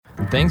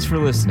Thanks for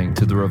listening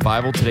to the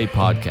Revival Today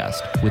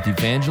podcast with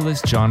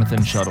evangelist Jonathan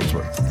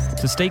Shuttlesworth.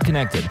 To stay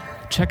connected,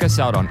 check us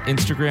out on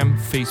Instagram,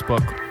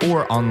 Facebook,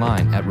 or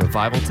online at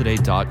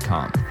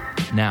revivaltoday.com.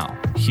 Now,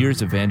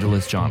 here's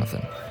evangelist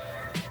Jonathan.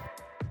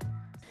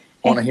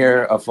 Want to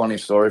hear a funny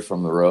story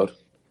from the road?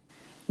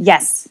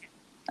 Yes,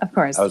 of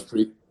course.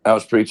 I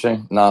was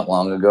preaching not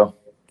long ago,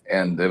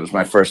 and it was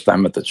my first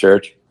time at the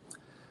church.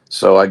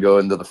 So I go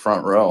into the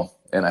front row,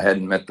 and I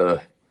hadn't met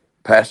the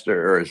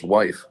pastor or his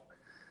wife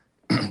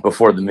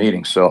before the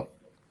meeting. So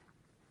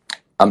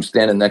I'm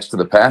standing next to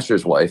the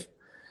pastor's wife,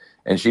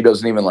 and she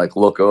doesn't even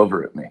look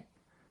over at me.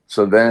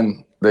 So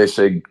then they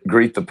say,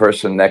 greet the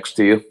person next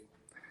to you.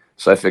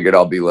 So I figured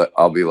I'll be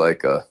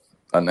like a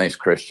nice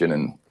Christian,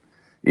 and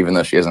even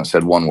though she hasn't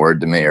said one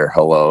word to me or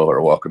hello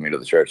or welcome me to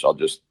the church, I'll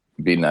just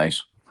be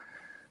nice.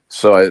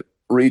 So I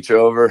reach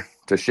over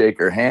to shake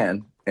her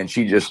hand, and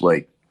she just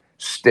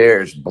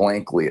stares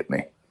blankly at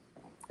me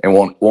and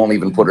won't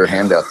even put her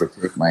hand out to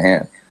take my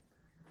hand.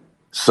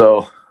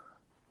 So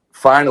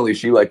finally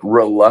she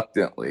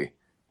reluctantly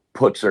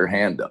puts her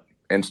hand up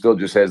and still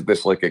just has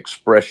this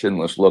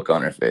expressionless look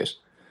on her face.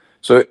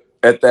 So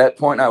at that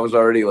point I was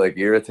already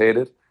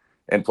irritated,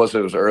 and plus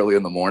it was early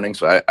in the morning,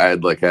 so I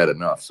had had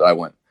enough.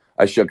 So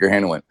I shook her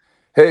hand and went,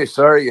 "Hey,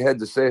 sorry you had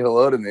to say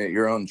hello to me at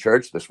your own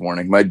church this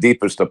morning. My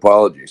deepest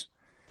apologies."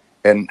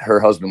 And her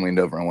husband leaned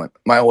over and went,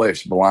 "My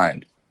wife's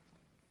blind."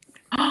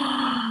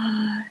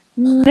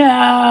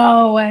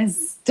 No,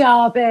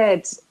 stop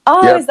it.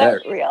 Oh, yep, is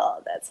that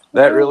real? That's horrible.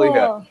 That really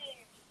happened.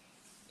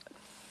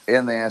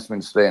 And they asked me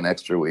to stay an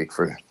extra week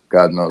for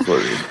God knows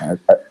what reason.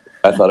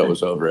 I thought it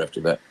was over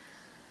after that.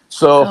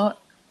 So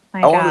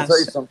I want to tell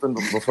you something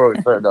before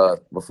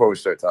we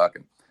start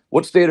talking.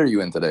 What state are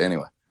you in today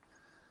anyway?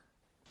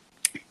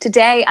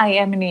 Today I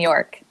am in New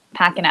York,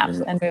 packing up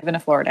and moving to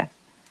Florida.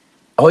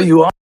 Oh,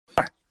 you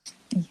are?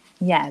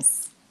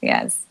 Yes.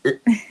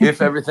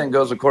 If everything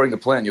goes according to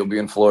plan, you'll be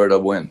in Florida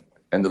when?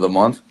 End of the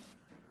month?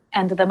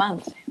 End of the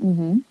month.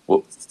 Mm-hmm.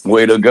 Well,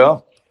 way to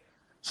go.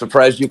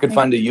 Surprised you could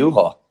find a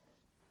U-Haul.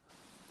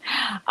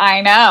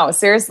 I know.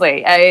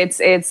 Seriously.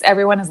 It's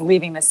everyone is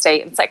leaving the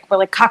state. It's we're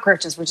like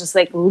cockroaches. We're just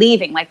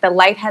leaving. The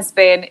light has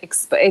been,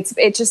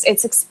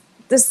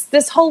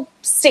 this whole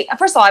state.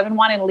 First of all, I've been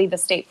wanting to leave the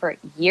state for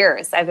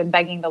years. I've been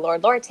begging the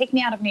Lord, take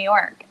me out of New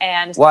York.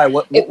 And why?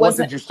 What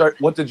did you start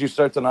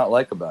to not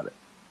like about it?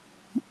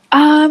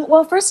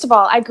 Well, first of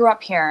all, I grew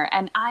up here,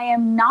 and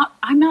I'm not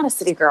a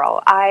city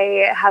girl.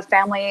 I have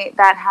family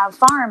that have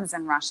farms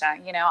in Russia.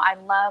 I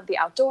love the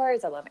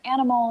outdoors. I love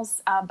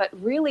animals. But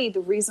really the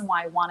reason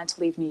why I wanted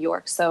to leave New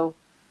York so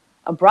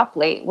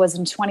abruptly was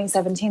in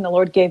 2017, the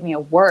Lord gave me a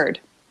word.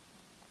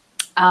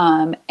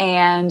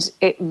 And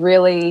it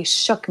really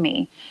shook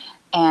me.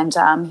 And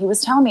he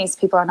was telling me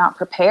people are not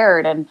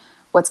prepared, and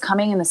what's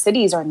coming in the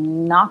cities are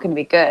not going to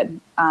be good.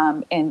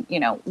 And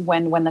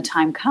when the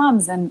time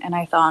comes, and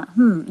I thought,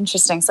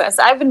 interesting. So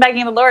I've been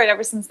begging the Lord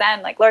ever since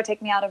then, Lord,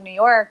 take me out of New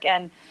York.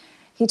 And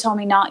he told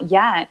me not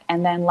yet.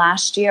 And then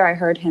last year I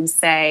heard him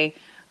say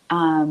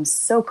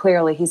so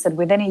clearly, he said,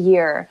 within a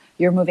year,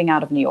 you're moving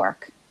out of New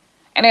York.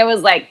 And it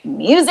was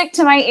music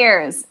to my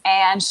ears.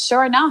 And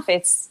sure enough,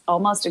 it's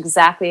almost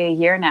exactly a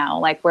year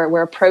now.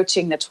 We're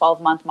approaching the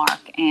 12-month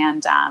mark.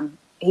 And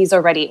he's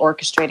already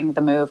orchestrating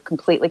the move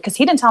completely, because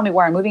he didn't tell me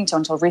where I'm moving to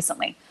until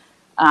recently,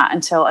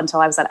 until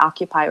I was at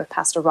Occupy with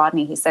Pastor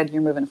Rodney. He said,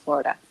 "You're moving to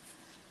Florida."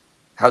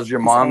 How's your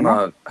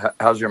mom?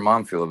 How's your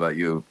mom feel about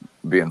you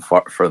being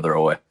further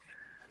away?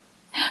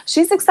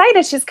 She's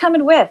excited. She's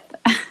coming with.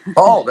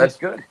 Oh, that's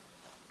good.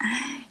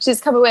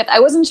 She's coming with. I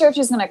wasn't sure if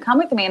she's going to come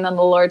with me, and then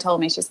the Lord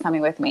told me she's coming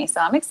with me. So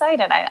I'm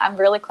excited. I'm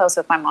really close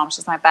with my mom.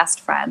 She's my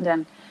best friend,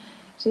 and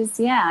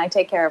I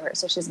take care of her.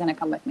 So she's going to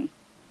come with me.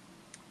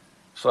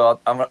 So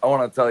I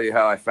want to tell you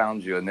how I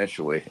found you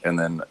initially, and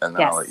then Yes.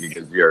 I'll let you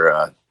give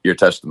your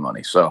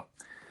testimony. So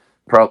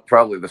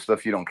probably the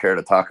stuff you don't care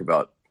to talk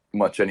about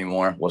much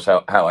anymore was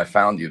how I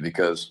found you,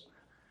 because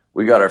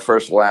we got our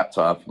first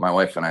laptop. My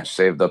wife and I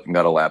saved up and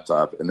got a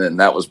laptop, and then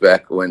that was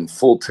back when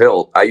Full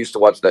Tilt. I used to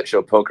watch that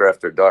show Poker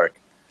After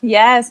Dark.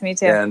 Yes, me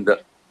too.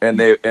 And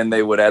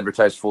they would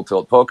advertise Full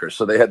Tilt Poker,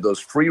 so they had those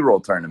free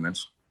roll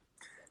tournaments.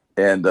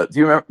 And do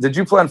you remember? Did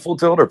you play on Full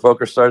Tilt or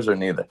Poker Stars, or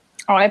neither?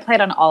 Oh, I played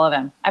on all of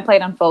them. I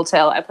played on Full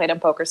Tilt. I played on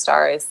Poker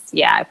Stars.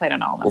 Yeah, I played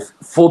on all of them. Well,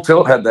 Full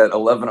Tilt had that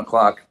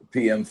 11:00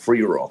 p.m.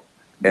 free roll,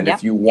 and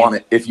if you won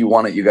it,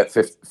 you got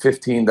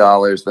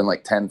 $15, then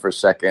 $10 per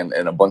second,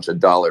 and a bunch of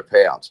dollar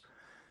payouts.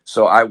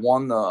 So I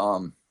won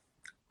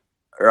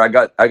I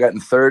got in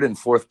third and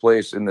fourth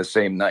place in the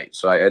same night.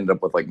 So I ended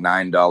up with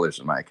 $9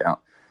 in my account,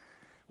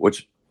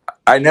 which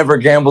I never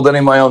gambled any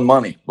of my own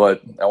money,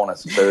 but I want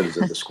to say that as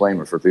a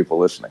disclaimer for people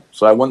listening.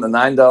 So I won the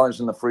 $9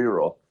 in the free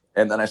roll.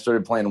 And then I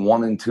started playing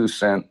 1 and 2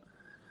 cent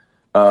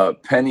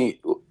penny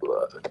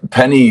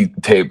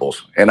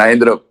tables, and I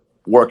ended up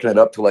working it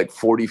up to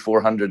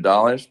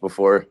 $4,400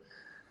 before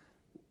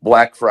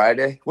Black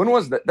Friday. When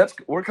was that?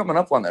 We're coming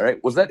up on that,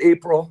 right? Was that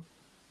April?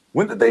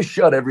 When did they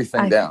shut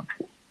everything down?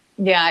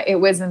 Yeah, it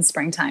was in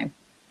springtime.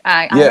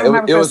 I don't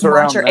remember if it was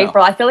March or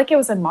April. I feel like it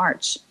was in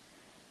March.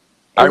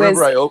 I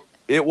remember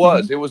it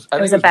was I think was it a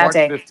was bad March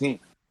day. 15th.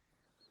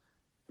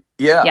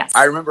 Yeah, Yes.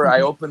 I remember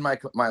I opened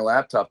my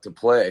laptop to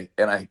play,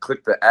 and I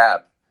clicked the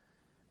app,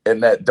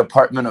 and that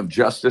Department of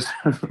Justice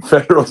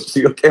federal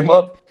seal came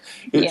up.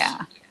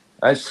 Yeah.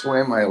 I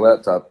slammed my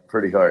laptop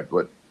pretty hard.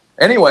 But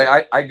anyway,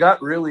 I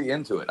got really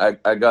into it.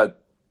 I got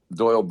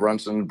Doyle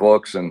Brunson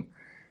books, and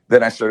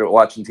then I started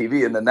watching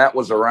TV. And then that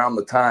was around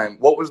the time.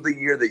 What was the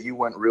year that you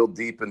went real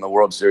deep in the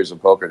World Series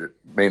of Poker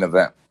main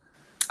event?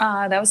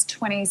 That was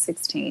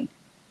 2016.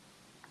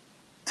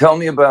 Tell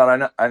me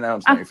about. I know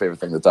it's not your favorite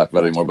thing to talk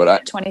about anymore,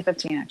 but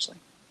 2015 actually.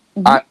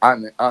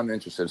 I'm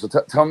interested. So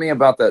tell me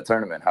about that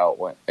tournament, how it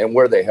went, and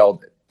where they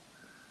held it.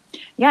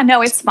 Yeah,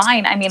 no, it's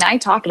fine. I mean, I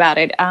talk about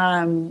it.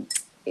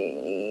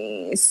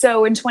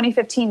 So in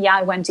 2015, yeah,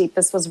 I went deep.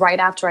 This was right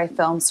after I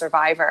filmed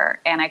Survivor,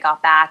 and I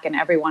got back, and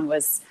everyone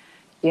was,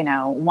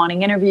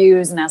 wanting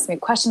interviews and asking me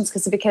questions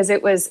because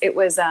it was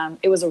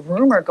a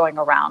rumor going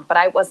around, but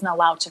I wasn't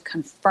allowed to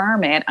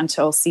confirm it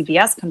until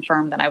CBS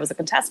confirmed that I was a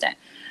contestant.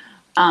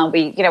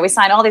 We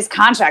signed all these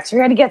contracts.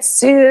 You're going to get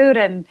sued,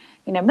 and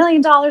 $1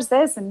 million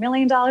this and $1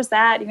 million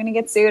that. You're going to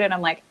get sued, and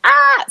I'm like,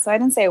 So I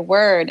didn't say a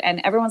word,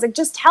 and everyone's like,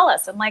 just tell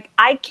us. I'm like,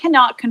 I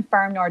cannot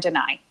confirm nor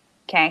deny.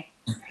 Okay,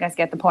 you guys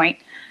get the point.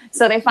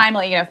 So they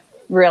finally,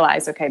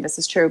 realized, okay, this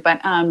is true.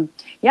 But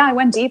yeah, I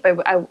went deep.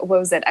 What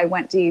was it? I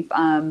went deep.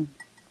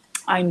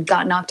 I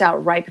got knocked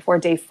out right before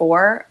day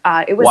 4.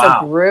 It was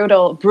a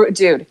brutal,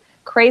 dude.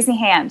 Crazy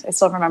hand. I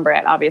still remember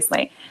it,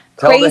 obviously.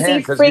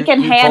 Crazy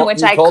freaking hand,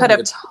 which I could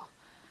have.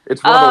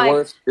 It's one of the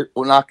worst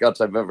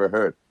knockouts I've ever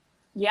heard.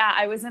 Yeah,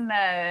 I was in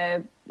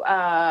the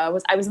I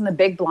was in the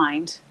big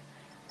blind,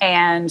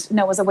 and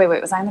no, was I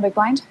in the big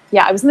blind?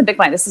 Yeah, I was in the big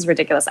blind. This is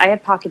ridiculous. I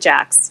had pocket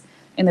jacks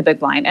in the big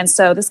blind, and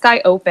so this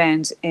guy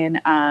opened in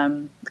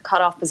the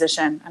cutoff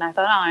position, and I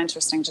thought, oh,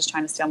 interesting, just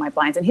trying to steal my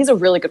blinds. And he's a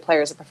really good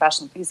player. He's a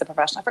professional.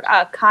 I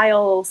forgot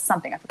Kyle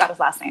something. I forgot his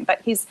last name,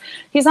 but he's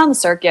on the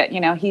circuit.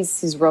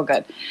 He's real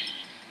good.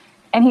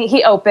 And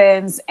he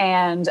opens,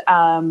 and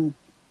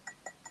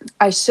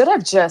I should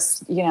have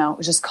just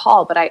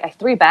called, but I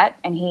 3-bet,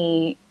 and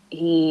he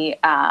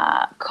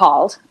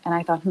called, and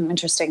I thought,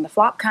 interesting. The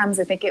flop comes.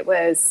 I think it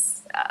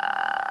was,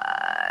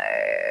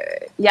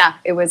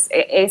 it was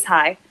ace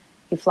high.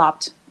 He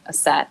flopped a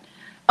set.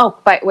 Oh,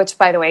 which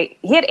by the way,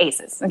 he had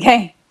aces.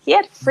 Okay, he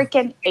had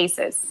freaking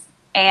aces,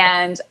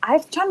 and I'm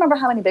trying to remember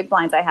how many big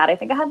blinds I had. I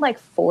think I had like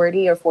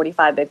 40 or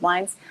 45 big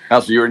blinds. Oh,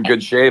 so you were in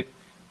good shape.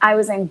 I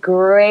was in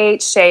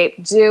great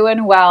shape,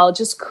 doing well,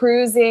 just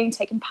cruising,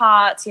 taking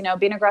pots,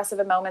 being aggressive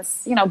in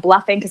moments,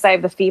 bluffing because I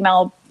have the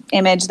female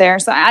image there.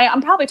 So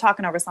I'm probably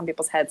talking over some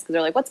people's heads because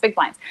they're like, what's big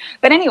blinds?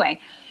 But anyway,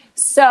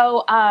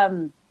 so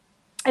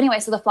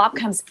the flop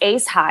comes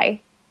ace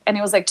high, and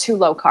it was like 2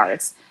 low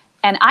cards.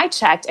 And I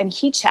checked, and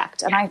he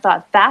checked. And I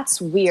thought, that's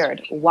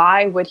weird.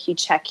 Why would he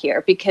check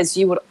here? Because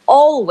you would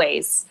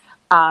always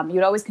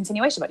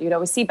continuation bet. You'd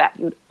always c-bet.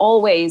 You would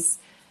always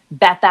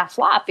bet that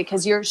flop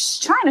because you're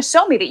trying to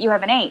show me that you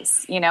have an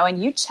ace,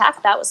 and you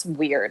check. That was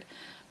weird.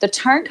 The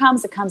turn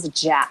comes, it comes a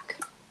jack.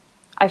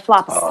 I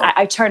flop,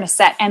 I turn a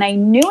set, and I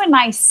knew in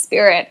my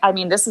spirit, I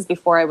mean, this is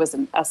before I was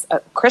a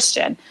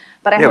Christian,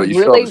 but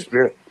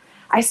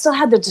I still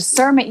had the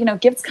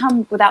discernment, gifts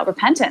come without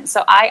repentance.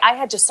 So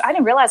I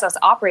didn't realize I was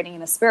operating in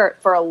the spirit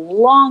for a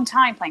long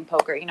time playing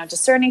poker,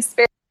 discerning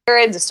spirit,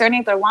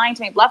 discerning if they're lying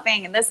to me,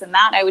 bluffing, and this and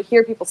that. I would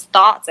hear people's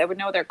thoughts. I would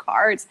know their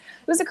cards.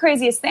 It was the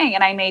craziest thing.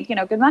 And I made,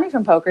 good money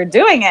from poker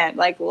doing it.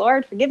 Like,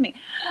 Lord, forgive me.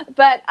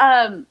 But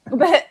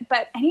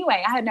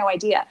anyway, I had no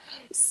idea.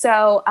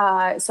 So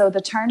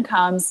the turn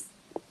comes,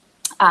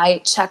 I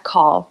check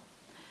call.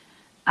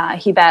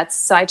 He bets.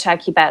 So I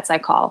check, he bets, I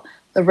call.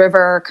 The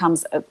river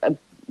comes,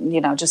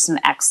 just an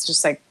X,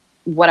 just like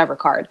whatever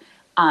card.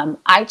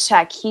 I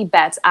check, he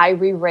bets, I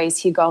re-raise,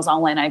 he goes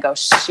all in. I go,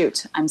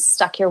 shoot, I'm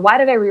stuck here. Why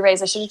did I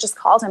re-raise? I should have just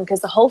called him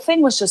because the whole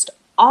thing was just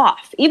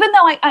off. Even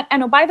though I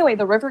know, by the way,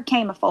 the river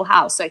came a full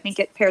house. So I think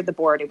it paired the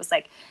board. It was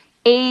like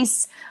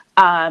ace,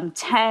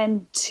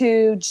 10,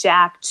 2,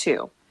 jack,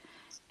 2.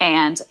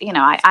 And,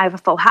 I have a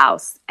full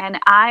house, and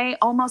I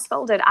almost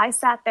folded. I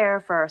sat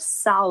there for a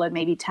solid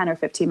maybe 10 or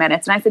 15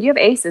 minutes. And I said, you have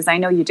aces. I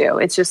know you do.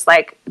 It's just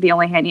like the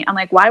only hand. I'm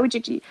like, why would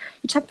you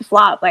check the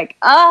flop? Like,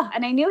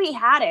 and I knew he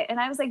had it. And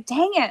I was like,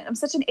 dang it. I'm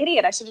such an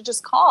idiot. I should have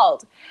just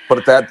called. But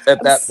at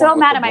that point, so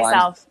mad at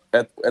myself.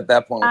 At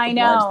that point, with the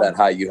blinds that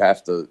high, you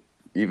have to,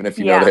 even if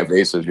you know they have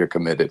aces, you're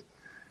committed.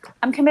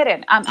 I'm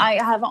committed. I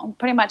have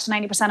pretty much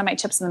 90% of my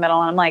chips in the middle.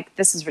 And I'm like,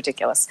 this is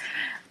ridiculous.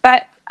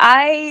 But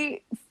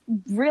I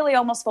really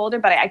almost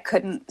folded, but I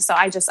couldn't. So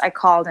I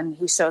called, and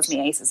he shows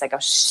me aces. I go,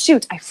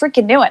 shoot, I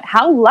freaking knew it.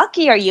 How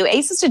lucky are you?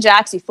 Aces to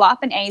jacks. You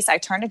flop an ace. I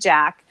turn a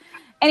jack.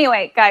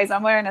 Anyway, guys,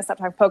 I'm wearing a stop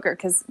talk poker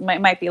because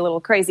it might be a little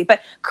crazy,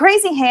 but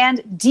crazy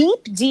hand,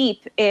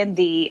 deep in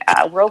the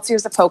World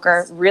Series of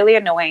Poker. Really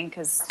annoying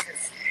because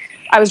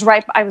I was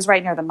right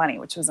near the money,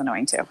 which was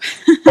annoying too.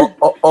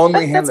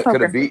 Only hand that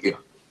could have beat you.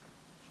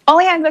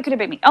 Only hand that could have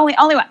beat me. Only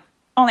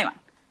one.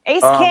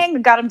 Ace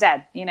king got him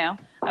dead.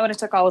 I would have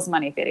took all his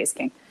money if he had ace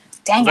king.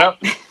 Dang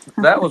it.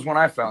 That was when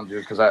I found you,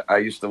 because I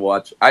used to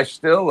watch. I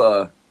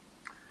still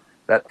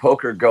that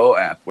Poker Go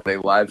app where they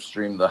live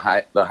stream the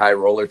high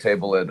roller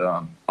table at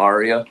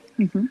Aria.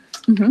 Mm-hmm.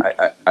 Mm-hmm.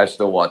 I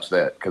still watch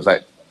that because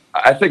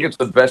I think it's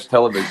the best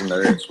television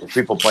there is. With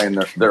people playing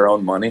their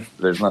own money,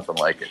 there's nothing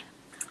like it.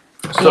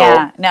 So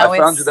Yeah, no, I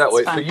found you that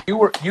way. fun. So you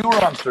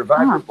were on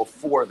Survivor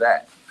before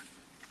that.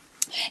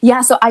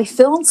 Yeah, so I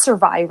filmed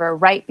Survivor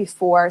right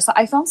before. So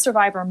I filmed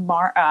Survivor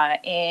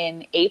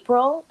in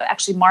April,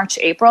 actually March,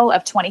 April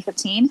of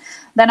 2015.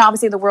 Then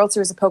obviously the World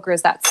Series of Poker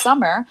is that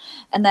summer.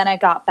 And then I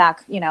got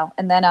back,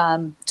 and then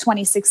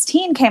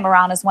 2016 came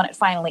around is when it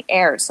finally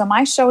aired. So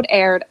my show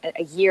aired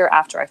a year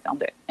after I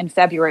filmed it in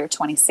February of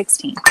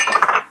 2016.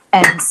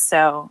 And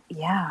so,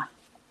 yeah.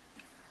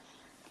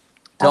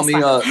 Tell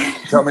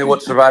me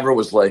what Survivor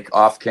was like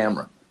off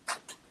camera.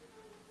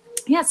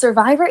 Yeah,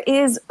 Survivor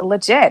is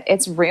legit.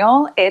 It's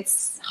real.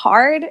 It's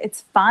hard.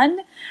 It's fun.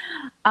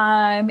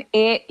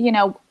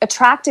 It,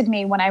 attracted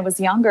me when I was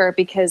younger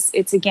because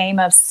it's a game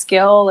of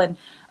skill and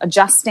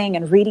adjusting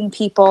and reading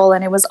people.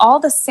 And it was all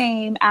the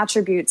same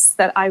attributes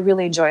that I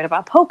really enjoyed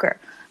about poker.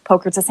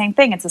 Poker, it's the same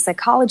thing. It's a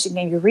psychology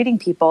game. You're reading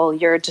people.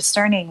 You're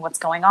discerning what's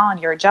going on.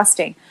 You're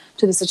adjusting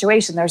to the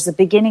situation. There's a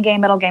beginning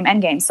game, middle game,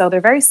 end game. So they're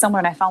very similar,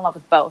 and I fell in love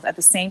with both at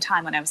the same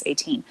time when I was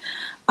 18.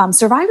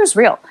 Survivor's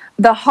real.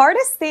 The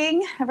hardest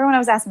thing, everyone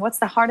was asking, what's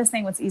the hardest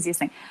thing? What's the easiest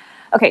thing?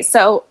 Okay,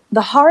 so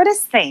the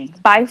hardest thing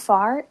by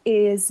far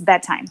is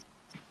bedtime.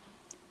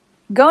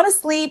 Going to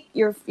sleep,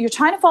 you're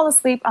trying to fall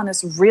asleep on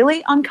this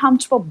really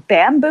uncomfortable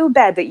bamboo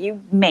bed that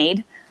you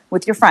made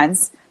with your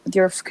friends, with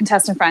your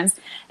contestant friends,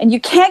 and you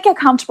can't get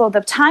comfortable.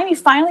 The time you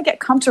finally get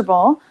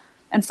comfortable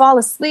and fall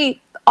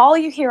asleep, all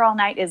you hear all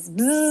night is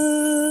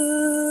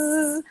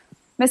bzzz,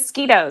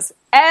 mosquitoes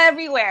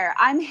everywhere.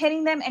 I'm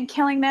hitting them and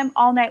killing them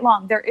all night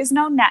long. There is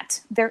no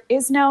net. There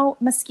is no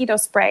mosquito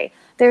spray.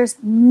 There's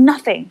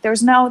nothing.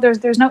 There's no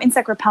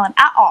insect repellent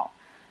at all.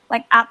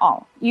 Like at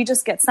all. You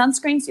just get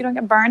sunscreen so you don't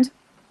get burned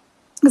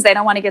because they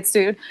don't want to get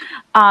sued.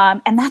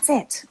 And that's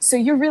it. So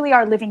you really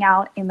are living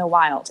out in the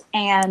wild.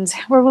 And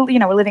we're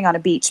living on a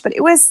beach, but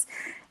it was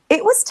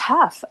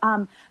tough.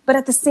 But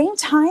at the same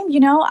time,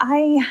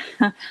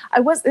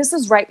 this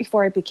was right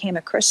before I became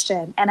a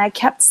Christian. And I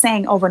kept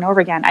saying over and over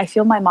again, I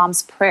feel my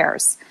mom's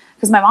prayers.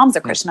 Because my mom's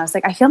a Christian. I was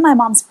like, I feel my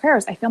mom's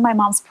prayers. I feel my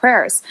mom's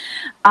prayers.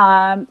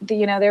 I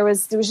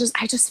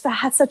just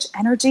had such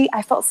energy.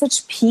 I felt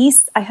such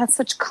peace. I had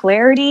such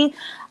clarity.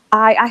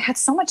 I had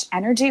so much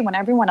energy when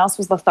everyone else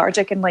was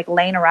lethargic and like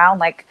laying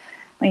around,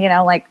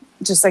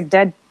 just like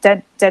dead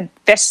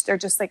fish. They're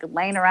just like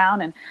laying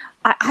around. And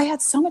I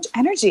had so much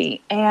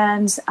energy.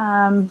 And,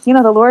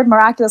 the Lord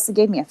miraculously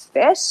gave me a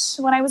fish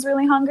when I was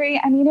really hungry.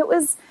 I mean, it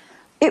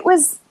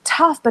was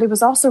tough, but it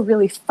was also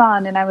really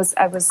fun. And I was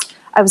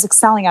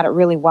excelling at it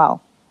really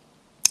well.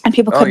 And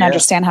people couldn't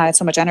understand how I had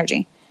so much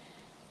energy.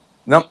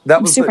 No,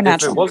 that was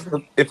supernatural.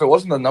 If it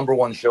wasn't the number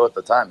one show at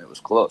the time, it was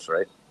close,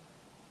 right?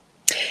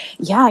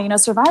 Yeah,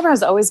 Survivor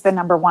has always been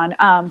number one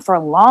for a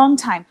long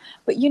time.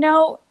 But,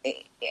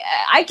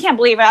 I can't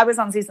believe it. I was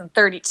on season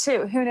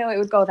 32. Who knew it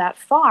would go that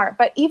far?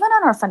 But even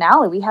on our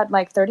finale, we had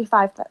like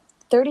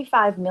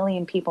 35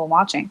 million people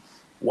watching.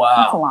 Wow.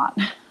 That's a lot.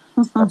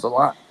 That's a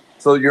lot.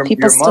 So your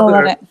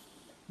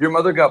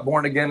mother got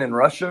born again in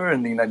Russia or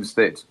in the United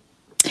States?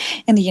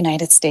 In the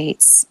United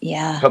States,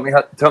 yeah.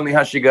 Tell me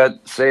how she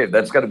got saved.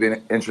 That's got to be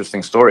an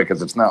interesting story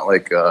because it's not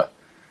like a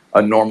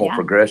normal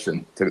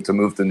progression to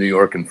move to New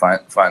York and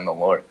find the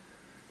Lord.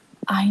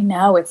 I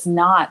know it's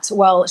not.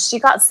 Well, she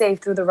got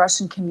saved through the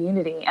Russian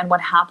community. And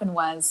what happened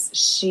was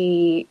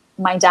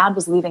my dad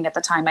was leaving at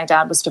the time. My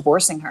dad was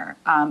divorcing her.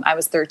 I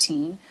was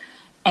 13.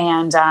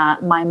 And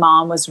my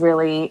mom was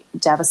really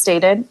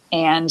devastated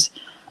and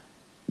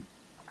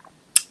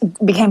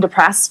became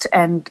depressed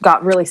and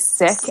got really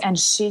sick. And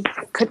she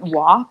couldn't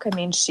walk. I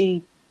mean,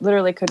 she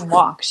literally couldn't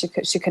walk. She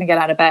couldn't get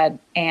out of bed.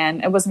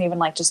 And it wasn't even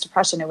like just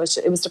depression. It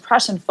was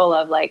depression full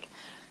of like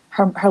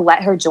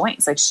her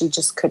joints. Like she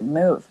just couldn't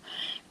move.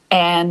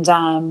 And,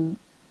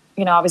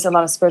 obviously a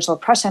lot of spiritual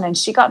oppression. And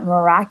she got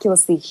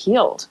miraculously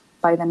healed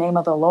by the name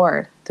of the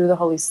Lord through the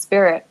Holy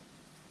Spirit.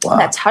 Wow.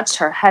 That touched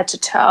her head to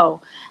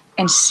toe.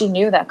 And she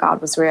knew that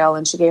God was real.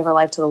 And she gave her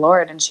life to the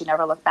Lord. And she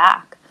never looked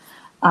back.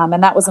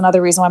 And that was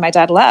another reason why my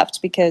dad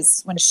left.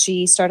 Because when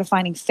she started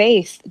finding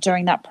faith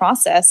during that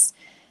process,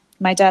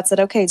 my dad said,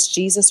 okay, it's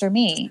Jesus or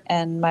me.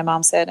 And my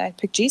mom said, I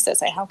picked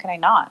Jesus. How can I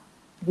not?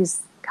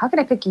 How can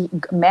I pick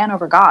man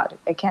over God?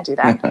 I can't do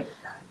that.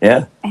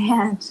 Yeah.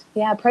 And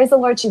praise the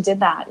Lord, she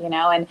did that,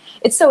 and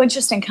it's so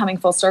interesting coming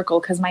full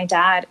circle because my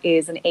dad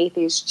is an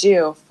atheist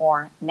Jew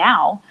for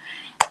now.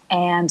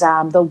 And,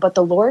 but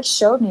the Lord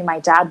showed me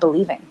my dad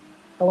believing.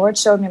 The Lord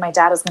showed me my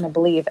dad is going to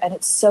believe. And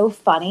it's so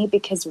funny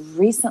because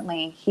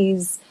recently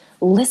he's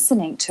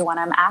listening to when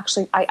I'm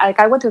actually,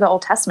 I went through the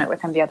Old Testament with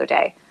him the other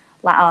day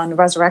on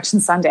Resurrection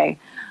Sunday.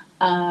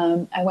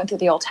 I went through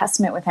the Old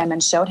Testament with him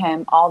and showed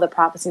him all the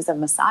prophecies of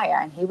Messiah.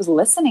 And he was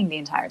listening the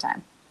entire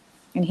time.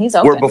 And he's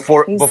open.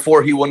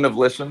 Before he wouldn't have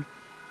listened?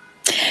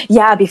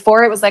 Yeah,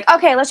 before it was like,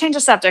 okay, let's change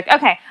the subject.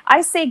 Okay,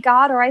 I say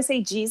God or I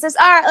say Jesus.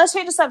 All right, let's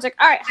change the subject.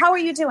 All right, how are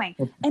you doing?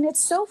 And it's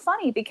so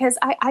funny because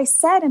I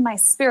said in my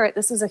spirit,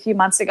 this was a few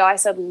months ago, I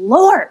said,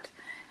 Lord,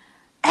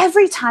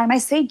 every time I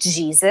say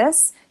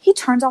Jesus, he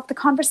turns off the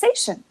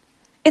conversation.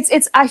 I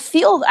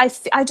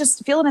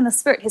just feel it in the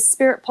spirit. His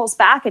spirit pulls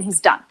back and he's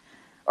done.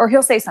 Or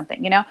he'll say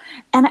something, And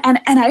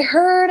I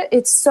heard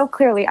it so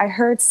clearly. I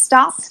heard,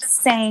 stop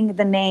saying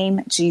the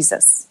name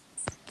Jesus.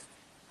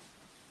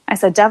 I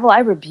said, devil, I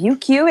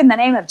rebuke you in the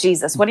name of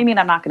Jesus. What do you mean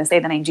I'm not going to say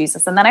the name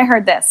Jesus? And then I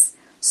heard this,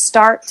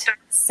 start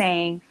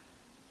saying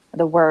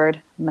the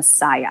word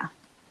Messiah.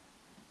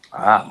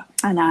 Ah.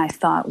 And I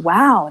thought,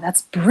 wow,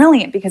 that's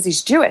brilliant because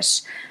he's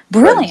Jewish.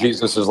 Brilliant.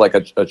 Jesus is like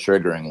a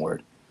triggering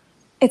word.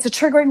 It's a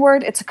triggering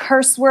word. It's a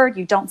curse word.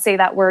 You don't say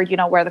that word. You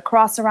don't wear the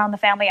cross around the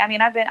family. I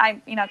mean,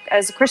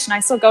 as a Christian, I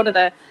still go to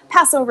the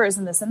Passovers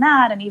and this and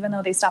that. And even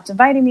though they stopped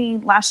inviting me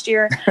last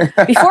year,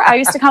 before I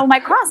used to come with my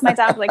cross, my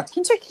dad would be like,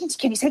 can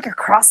you take your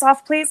cross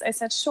off, please? I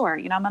said, sure.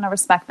 I'm going to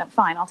respect them.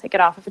 Fine. I'll take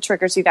it off if it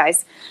triggers you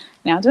guys.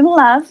 I'm doing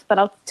love, but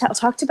I'll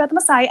talk to you about the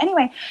Messiah.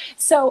 Anyway,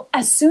 so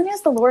as soon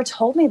as the Lord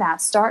told me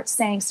that, stop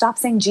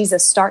saying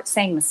Jesus, start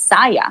saying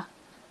Messiah,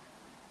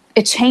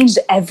 it changed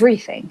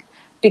everything.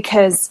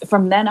 Because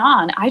from then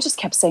on, I just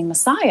kept saying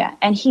Messiah,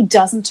 and he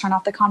doesn't turn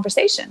off the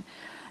conversation.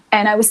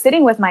 And I was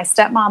sitting with my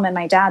stepmom and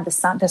my dad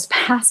this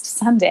past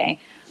Sunday,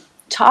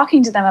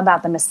 talking to them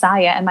about the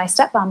Messiah. And my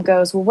stepmom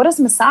goes, well, what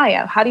is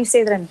Messiah? How do you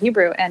say that in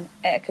Hebrew? And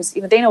because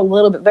they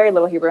know very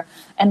little Hebrew.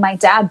 And my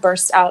dad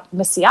burst out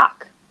Messiah.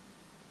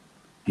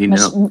 He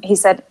knew. He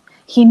said,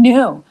 he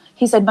knew.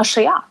 He said,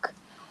 Mashiach.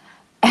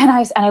 And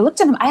I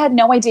looked at him. I had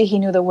no idea he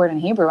knew the word in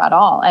Hebrew at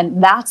all.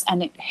 And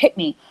it hit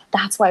me.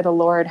 That's why the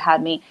Lord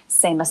had me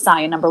say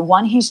Messiah. Number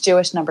one, he's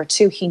Jewish. Number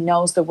two, he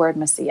knows the word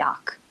Messiah.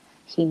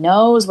 He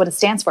knows what it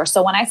stands for.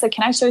 So when I said,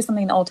 can I show you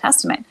something in the Old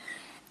Testament?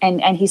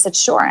 And he said,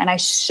 sure. And I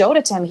showed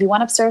it to him. He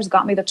went upstairs,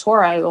 got me the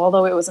Torah,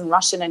 although it was in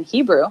Russian and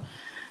Hebrew.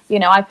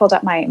 I pulled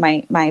up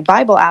my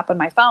Bible app on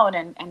my phone,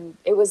 and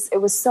it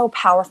was so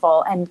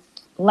powerful. And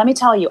let me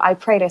tell you, I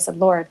prayed. I said,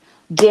 Lord,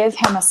 give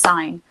him a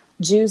sign.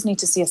 Jews need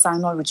to see a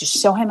sign. Lord, would you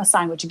show him a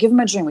sign? Would you give him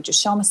a dream? Would you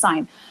show him a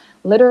sign?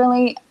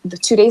 Literally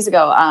 2 days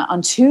ago,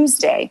 on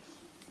Tuesday,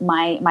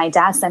 my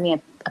dad sent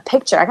me a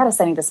picture. I got to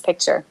send you this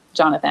picture,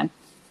 Jonathan.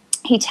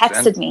 He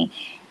texted me,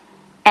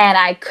 and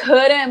I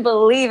couldn't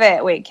believe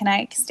it. Wait, can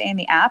I stay in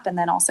the app? And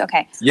then also,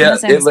 okay. Yeah,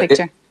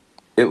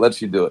 it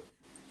lets you do it.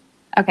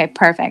 Okay,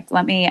 perfect.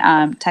 Let me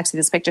text you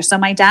this picture. So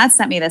my dad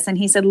sent me this, and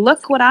he said,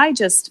 look what I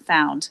just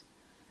found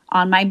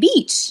on my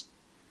beach.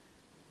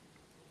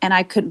 And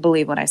I couldn't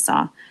believe what I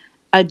saw.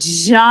 A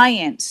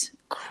giant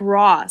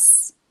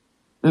cross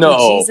with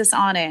Jesus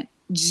on it,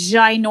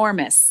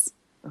 ginormous,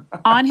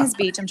 on his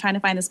beach. I'm trying to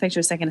find this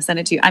picture so I can send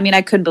it to you. I mean,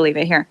 I couldn't believe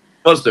it. Here.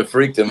 Must have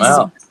freaked him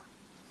out.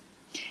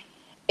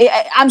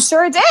 I'm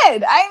sure it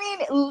did. I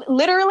mean,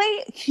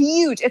 literally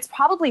huge. It's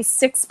probably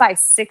 6 by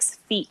 6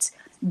 feet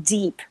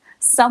deep.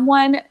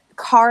 Someone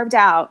carved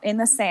out in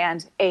the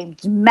sand a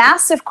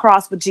massive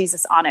cross with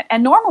Jesus on it.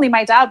 And normally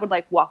my dad would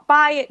walk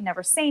by it,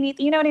 never say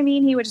anything. You know what I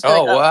mean? He would just be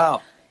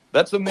wow.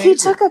 That's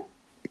amazing.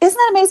 Isn't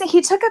that amazing?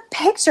 He took a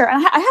picture,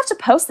 and I have to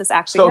post this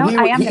actually. So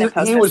I am going to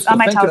post this on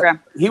my Telegram.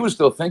 He was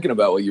still thinking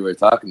about what you were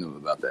talking to him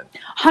about that.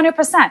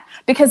 100%,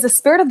 because the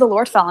Spirit of the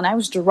Lord fell, and I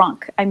was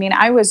drunk. I mean,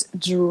 I was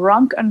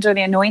drunk under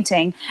the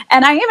anointing,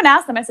 and I even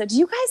asked them. I said, "Do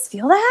you guys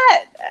feel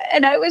that?"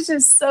 And I was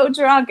just so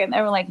drunk, and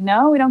they were like,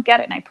 "No, we don't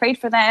get it." And I prayed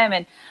for them,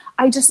 and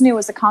I just knew it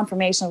was a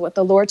confirmation of what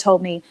the Lord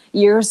told me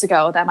years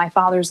ago that my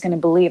father is going to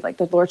believe.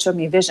 The Lord showed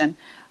me a vision.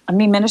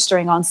 Me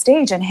ministering on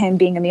stage and him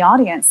being in the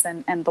audience,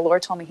 and the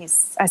Lord told me,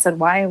 I said,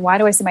 why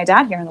do I see my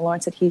dad here? And the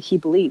Lord said, he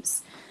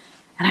believes.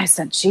 And I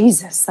said,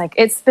 Jesus,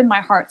 it's been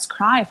my heart's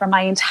cry for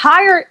my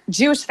entire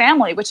Jewish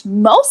family, which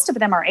most of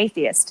them are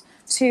atheists,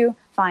 to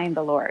find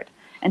the Lord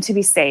and to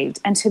be saved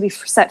and to be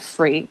set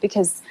free,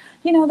 because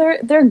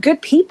they're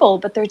good people,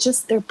 but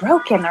they're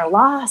broken, they're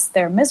lost,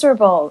 they're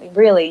miserable,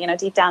 really,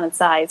 deep down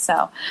inside.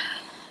 So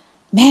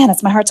man,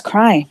 that's my heart's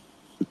cry.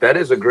 That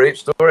is a great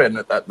story, and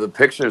the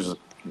pictures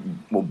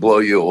will blow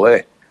you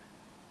away.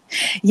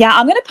 Yeah,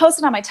 I'm going to post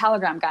it on my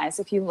Telegram, guys.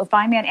 If you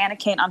find me at Anna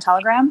Kate on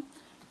Telegram,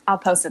 I'll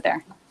post it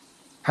there.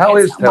 How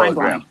is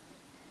Telegram?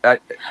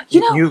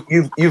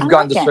 You've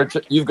gone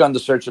to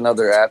search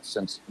another apps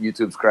since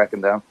YouTube's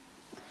cracking down.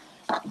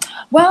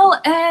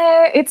 Well,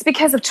 it's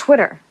because of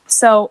Twitter.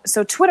 So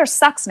Twitter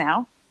sucks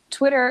now.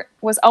 Twitter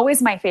was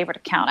always my favorite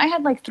account. I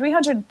had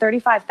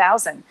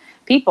 335,000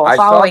 people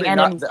following.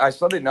 I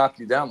saw they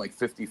knocked you down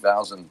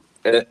 50,000.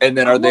 And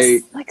then are they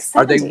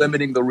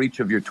limiting the reach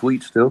of your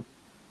tweets too?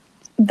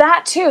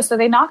 That too. So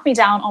they knocked me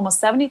down almost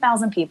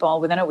 70,000 people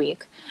within a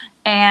week.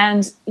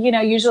 And,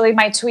 usually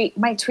my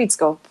tweets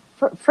go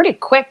pretty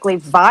quickly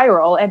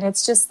viral, and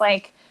it's just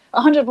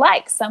 100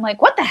 likes. I'm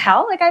like, what the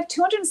hell? I have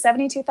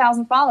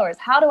 272,000 followers.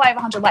 How do I have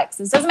 100 likes?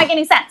 This doesn't make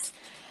any sense.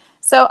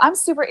 So I'm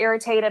super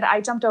irritated.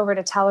 I jumped over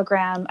to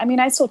Telegram. I mean,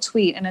 I still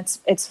tweet, and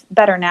it's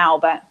better now,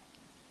 but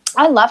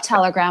I love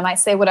Telegram. I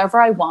say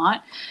whatever I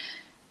want.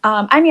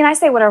 I mean, I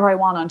say whatever I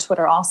want on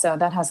Twitter also.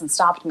 That hasn't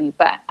stopped me,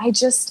 but I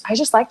just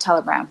like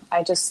Telegram.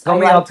 Tell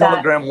me like how that.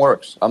 Telegram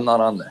works. I'm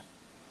not on there.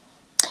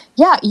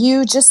 Yeah,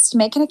 you just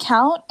make an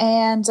account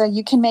and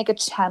you can make a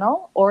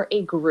channel or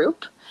a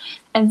group.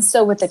 And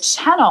so with a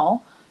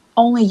channel,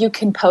 only you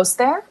can post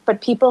there,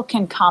 but people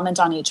can comment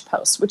on each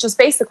post, which is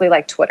basically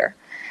like Twitter.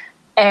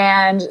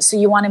 And so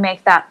you want to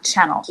make that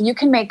channel. You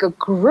can make a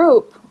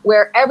group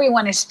where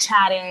everyone is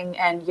chatting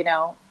and,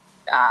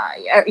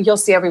 you'll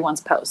see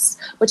everyone's posts,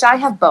 which I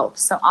have both.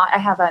 So I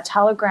have a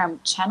Telegram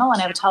channel and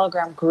I have a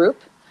Telegram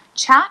group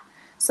chat.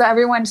 So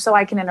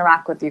I can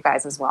interact with you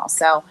guys as well.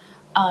 So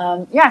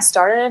I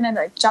started and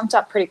it jumped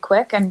up pretty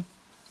quick. And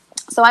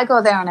so I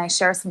go there and I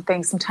share some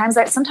things. Sometimes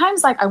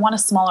I want a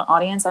smaller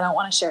audience. I don't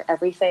want to share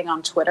everything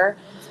on Twitter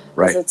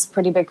because it's a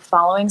pretty big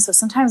following. So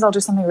sometimes I'll do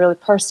something really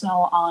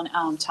personal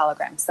on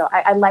Telegram. So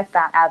I like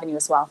that avenue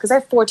as well because I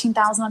have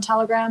 14,000 on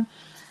Telegram,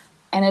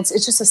 and it's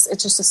just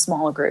a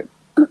smaller group.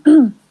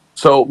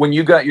 So when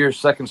you got your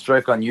second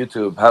strike on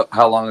YouTube,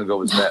 how long ago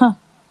was that?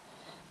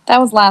 That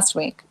was last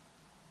week.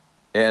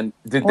 And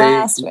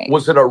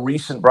was it a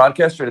recent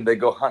broadcast or did they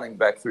go hunting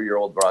back through your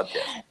old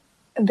broadcast?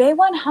 They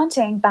went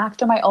hunting back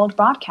to my old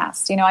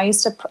broadcast. I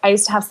used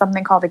to have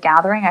something called The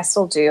Gathering. I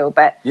still do,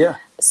 but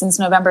since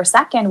November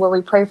 2nd, where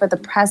we pray for the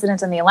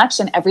president and the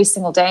election every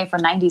single day for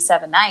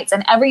 97 nights.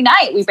 And every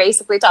night we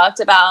basically talked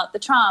about the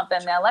Trump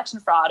and the election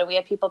fraud, and we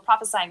had people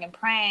prophesying and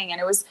praying. And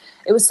it was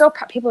so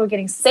people were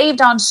getting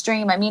saved on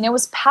stream. I mean, it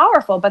was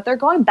powerful, but they're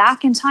going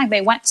back in time.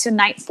 They went to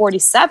night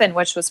 47,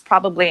 which was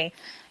probably,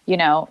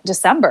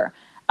 December,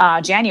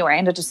 January,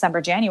 into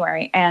December,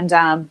 January, and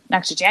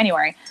actually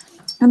January.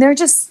 And they're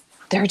just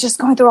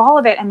going through all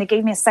of it, and they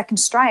gave me a second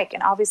strike,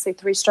 and obviously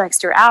 3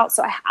 strikes, you're out.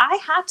 So I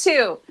had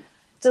to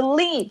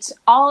delete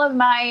all of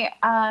my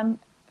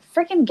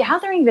freaking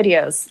gathering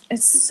videos.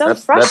 It's so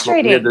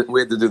frustrating.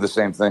 We had to do the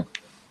same thing.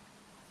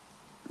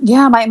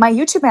 Yeah, my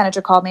YouTube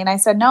manager called me, and I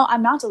said, no,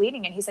 I'm not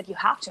deleting it. He said, you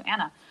have to,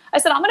 Anna. I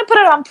said, I'm going to put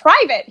it on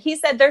private. He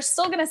said, they're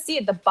still going to see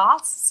it. The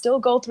bots still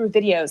go through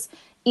videos,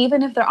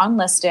 even if they're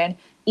unlisted,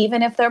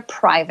 even if they're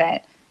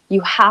private.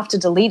 You have to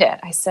delete it.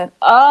 I said,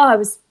 I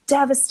was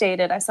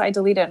devastated. I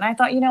deleted it. And I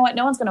thought, you know what?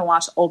 No one's going to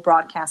watch old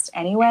broadcasts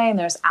anyway. And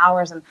there's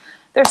hours and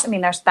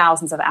there's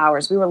thousands of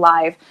hours. We were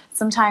live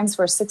sometimes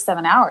for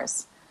 6-7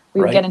 hours. We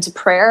would get into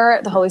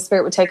prayer. The Holy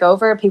Spirit would take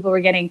over. People were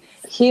getting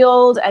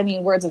healed. I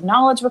mean, words of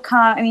knowledge would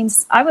come. I mean,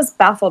 I was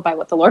baffled by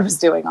what the Lord was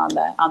doing on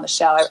the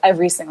show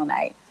every single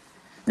night.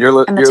 You're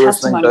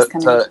listening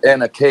to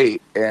Anna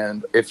Kate.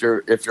 And if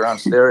you're on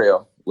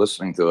stereo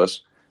listening to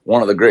us,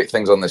 one of the great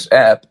things on this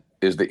app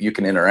is that you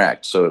can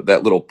interact. So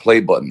that little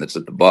play button that's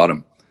at the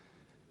bottom,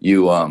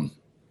 you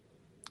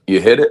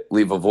hit it,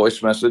 leave a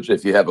voice message.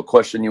 If you have a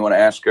question you want to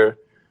ask her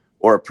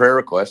or a prayer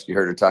request, you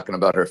heard her talking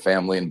about her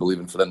family and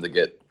believing for them to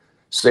get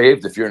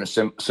saved. If you're in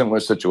a similar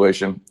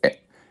situation,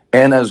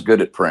 Anna's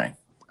good at praying.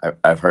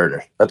 I've heard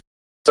her. That's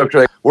so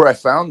crazy. Where I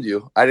found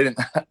you, I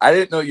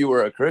didn't know you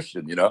were a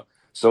Christian,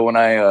 So when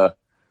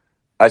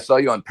I saw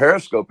you on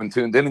Periscope and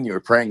tuned in and you were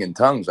praying in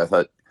tongues, I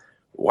thought,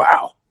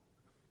 wow,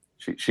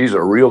 she's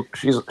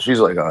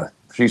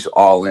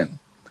all in.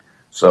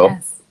 So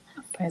yes.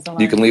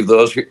 You can leave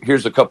those.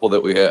 Here's a couple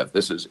that we have.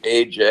 This is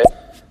AJ.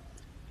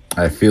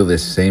 I feel the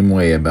same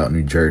way about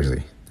New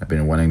Jersey. I've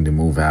been wanting to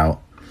move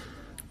out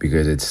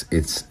because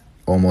it's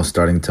almost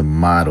starting to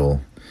model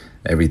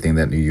everything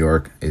that New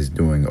York is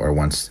doing or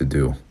wants to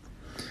do.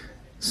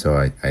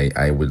 So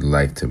I would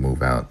like to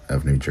move out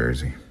of New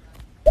Jersey.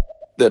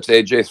 That's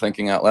AJ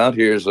thinking out loud.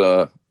 Here's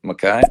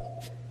Makai.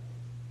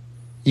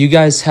 You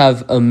guys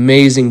have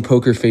amazing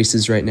poker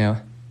faces right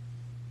now.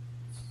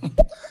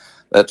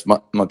 That's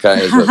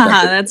Makai.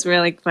 That's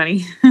really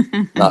funny.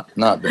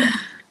 not bad.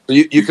 So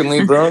you can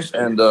leave those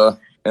and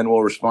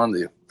we'll respond to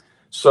you.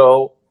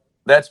 So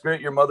that's great.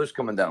 Your mother's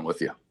coming down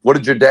with you. What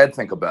did your dad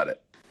think about it?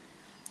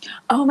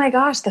 Oh my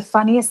gosh, the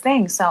funniest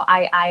thing. So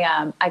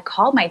I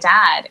called my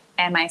dad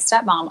and my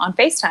stepmom on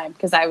FaceTime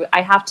because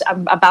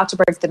I'm about to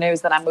break the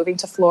news that I'm moving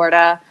to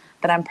Florida,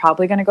 that I'm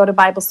probably going to go to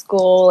Bible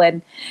school,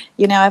 and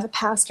I have a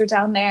pastor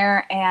down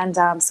there, and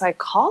so I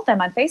called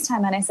them on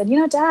FaceTime and I said,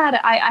 Dad,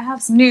 I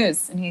have some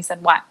news. And he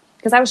said, what?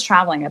 Because I was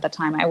traveling at the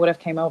time. I would have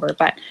came over,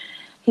 but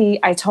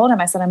I told him,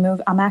 I said,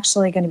 I'm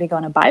actually going to be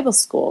going to Bible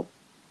school.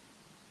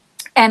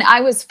 And I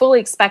was fully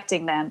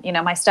expecting them,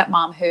 my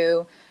stepmom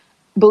who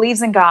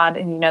believes in God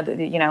and,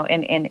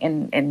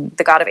 in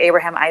the God of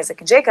Abraham,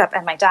 Isaac, and Jacob.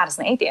 And my dad is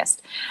an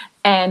atheist.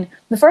 And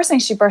the first thing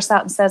she bursts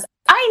out and says,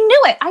 I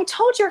knew it. I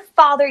told your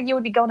father you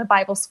would be going to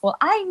Bible school.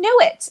 I knew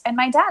it. And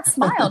my dad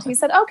smiled. He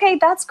said, okay,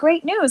 that's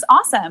great news.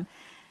 Awesome.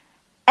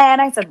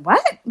 And I said,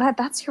 what?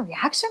 That's your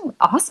reaction?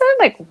 Awesome?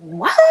 Like,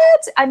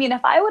 what? I mean,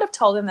 if I would have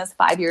told them this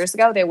 5 years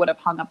ago, they would have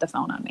hung up the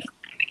phone on me.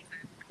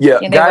 Yeah.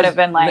 They would have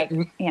been like,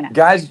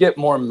 Guys get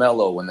more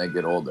mellow when they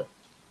get older.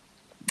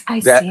 I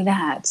see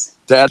that.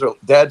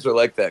 Dads are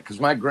like that because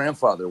my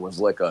grandfather was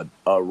like a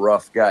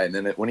rough guy, and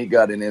then when he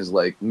got in his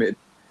like mid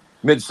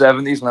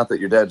 70s, not that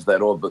your dad's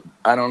that old, but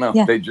I don't know,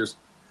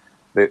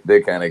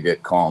 they kind of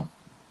get calm.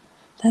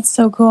 That's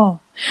so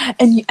cool.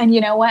 And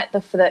you know what?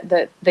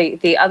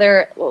 The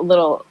other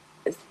little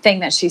thing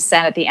that she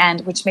said at the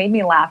end, which made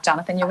me laugh,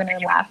 Jonathan, you're going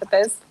to laugh at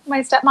this.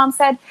 My stepmom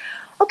said,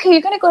 "Okay,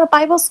 you're going to go to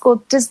Bible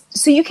school,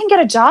 so you can get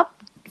a job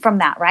from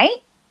that,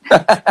 right?"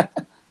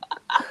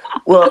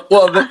 Well,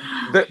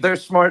 they're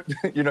smart.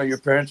 You know, your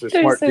parents are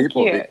smart so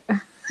people. Cute.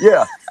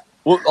 Yeah.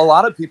 Well, a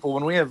lot of people,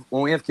 when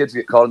we have kids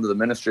get called into the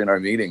ministry in our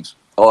meetings,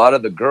 a lot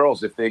of the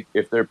girls, if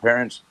their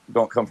parents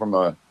don't come from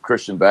a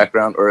Christian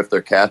background, or if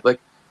they're Catholic,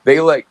 they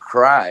like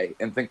cry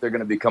and think they're going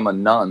to become a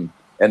nun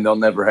and they'll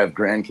never have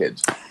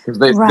grandkids because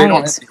they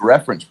don't have the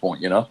reference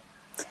point, you know?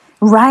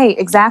 Right,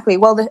 exactly.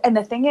 Well,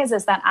 the thing is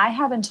that I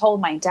haven't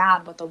told my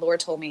dad what the Lord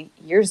told me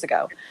years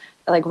ago.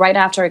 Like right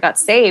after I got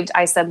saved,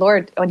 I said,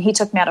 Lord, when he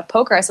took me out of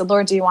poker, I said,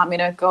 Lord, do you want me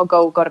to go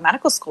to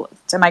medical school?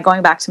 Am I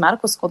going back to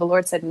medical school? The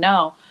Lord said,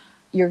 no,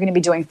 you're going to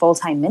be doing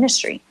full-time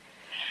ministry.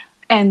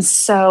 And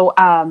so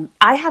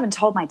I haven't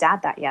told my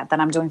dad that yet, that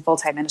I'm doing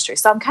full-time ministry.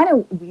 So I'm kind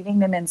of weaving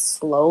them in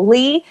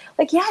slowly.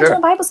 Like, yeah, Sure. I'm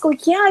doing Bible school.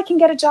 Yeah, I can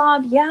get a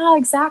job. Yeah,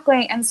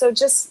 exactly. And so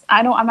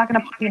I'm not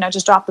going to,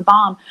 just drop the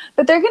bomb.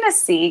 But they're going to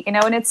see, and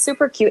it's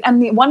super cute.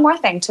 And one more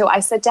thing, too. I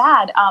said,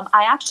 Dad,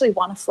 I actually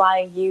want to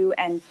fly you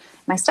and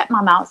my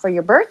stepmom out for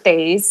your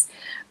birthdays,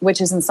 which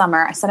is in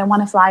summer. I said, I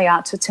want to fly you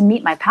out to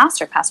meet my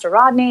pastor, Pastor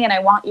Rodney. And I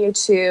want you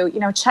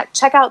to,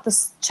 check out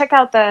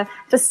the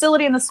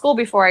facility in the school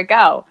before I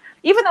go.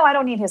 Even though I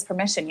don't need his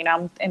permission,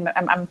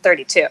 I'm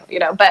 32,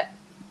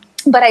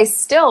 but I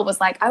still was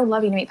like, I would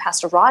love you to meet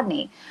Pastor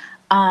Rodney.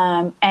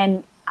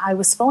 And I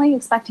was fully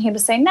expecting him to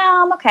say,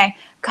 no, I'm okay.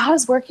 God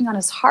is working on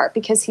his heart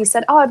because he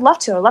said, oh, I'd love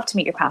to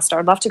meet your pastor.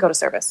 I'd love to go to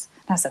service.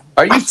 And I said,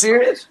 are you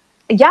serious?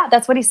 Yeah,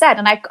 that's what he said.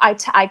 And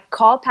I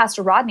called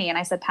Pastor Rodney and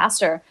I said,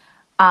 Pastor,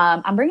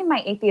 I'm bringing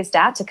my atheist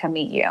dad to come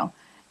meet you.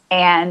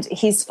 And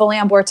he's fully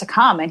on board to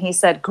come. And he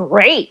said,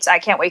 great. I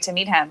can't wait to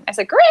meet him. I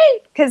said,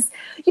 great. Because,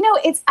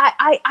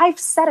 I've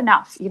said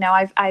enough.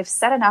 I've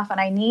said enough and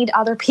I need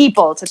other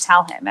people to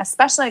tell him,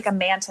 especially like a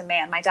man to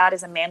man. My dad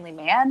is a manly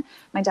man.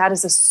 My dad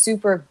is a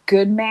super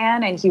good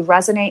man and he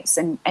resonates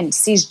and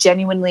sees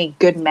genuinely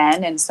good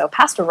men. And so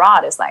Pastor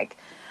Rod is like,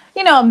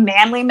 a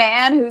manly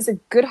man who's a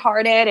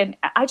good-hearted. And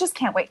I just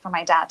can't wait for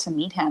my dad to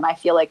meet him. I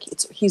feel like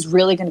he's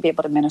really going to be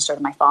able to minister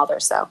to my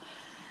father. So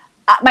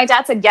my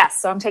dad said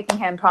yes, so I'm taking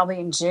him probably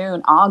in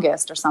June,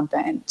 August or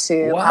something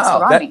to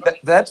Pastor Rodney.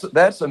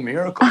 That's a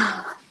miracle.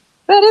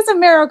 That is a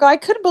miracle. I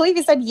couldn't believe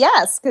he said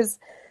yes, because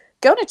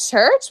go to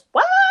church?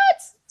 What?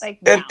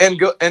 Like no.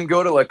 and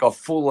go to like a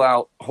full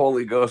out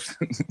Holy Ghost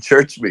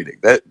church meeting.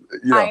 That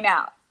I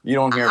know. You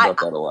don't hear about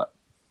that a lot.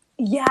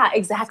 Yeah,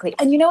 exactly.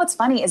 And what's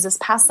funny is this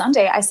past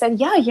Sunday, I said,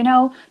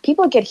 yeah,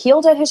 people get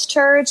healed at his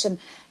church and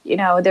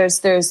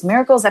there's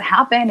miracles that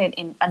happen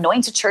in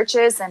anointed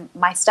churches. And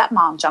my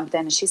stepmom jumped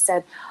in and she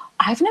said,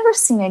 I've never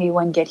seen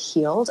anyone get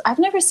healed. I've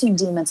never seen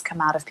demons come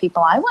out of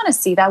people. I want to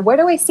see that. Where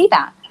do I see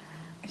that?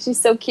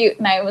 She's so cute.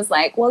 And I was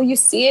like, well, you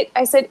see it.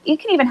 I said, it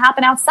can even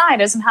happen outside.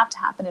 It doesn't have to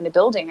happen in a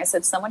building. I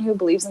said, someone who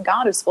believes in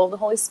God, who's full of the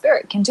Holy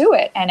Spirit can do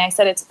it. And I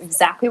said, it's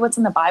exactly what's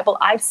in the Bible.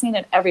 I've seen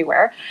it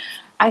everywhere.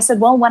 I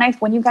said, well,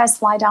 when you guys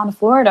fly down to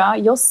Florida,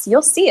 you'll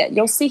see it.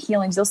 You'll see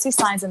healings. You'll see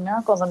signs and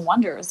miracles and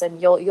wonders, and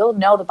you'll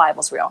know the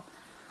Bible's real.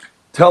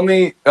 Tell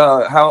me,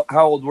 how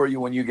old were you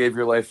when you gave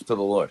your life to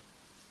the Lord?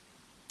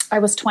 I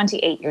was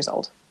 28 years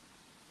old.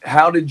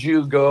 How did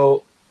you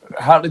go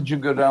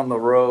down the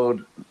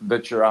road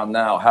that you're on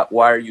now?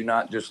 Why are you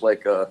not just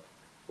like a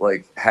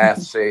half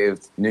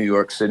saved New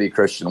York City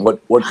Christian?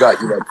 What got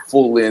you like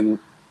full in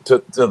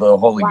to the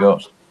Holy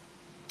Ghost?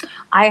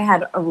 I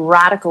had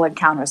radical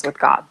encounters with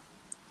God.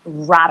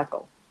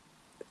 Radical,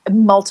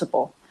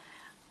 multiple.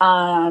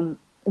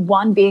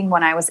 One being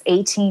when I was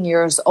 18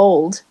 years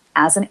old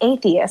as an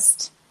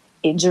atheist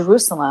in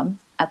Jerusalem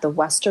at the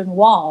Western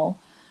Wall,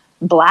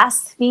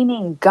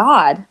 blaspheming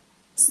God,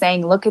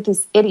 saying, look at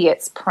these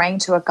idiots praying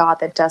to a God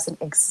that doesn't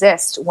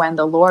exist, when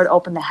the Lord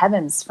opened the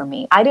heavens for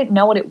me. I didn't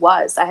know what it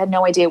was. I had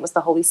no idea it was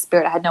the Holy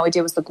Spirit. I had no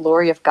idea it was the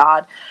glory of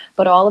God.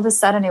 But all of a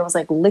sudden it was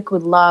like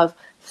liquid love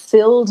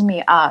filled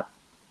me up,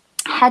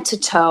 head to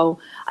toe.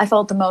 I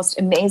felt the most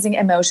amazing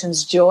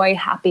emotions, joy,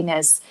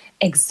 happiness,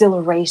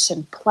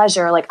 exhilaration,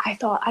 pleasure. Like I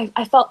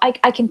felt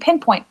I can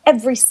pinpoint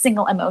every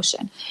single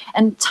emotion.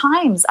 And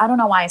times, I don't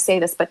know why I say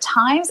this, but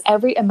times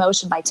every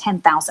emotion by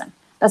 10,000.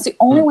 That's the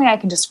only way I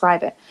can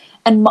describe it.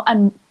 And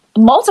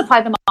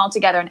multiply them all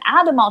together and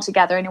add them all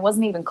together. And it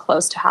wasn't even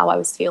close to how I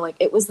was feeling.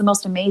 It was the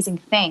most amazing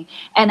thing.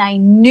 And I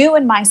knew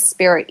in my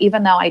spirit,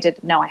 even though I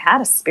didn't know I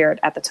had a spirit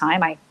at the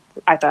time, I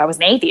thought I was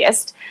an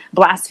atheist,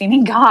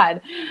 blaspheming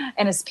God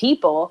and his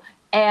people.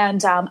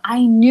 And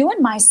I knew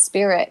in my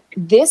spirit,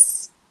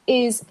 this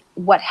is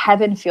what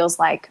heaven feels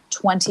like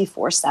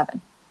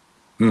 24/7.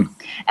 And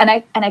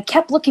I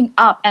kept looking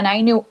up and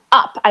I knew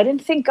up. I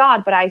didn't think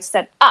God, but I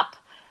said up.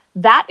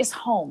 That is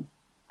home.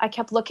 I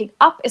kept looking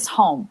up is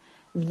home.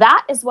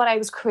 That is what I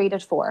was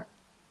created for.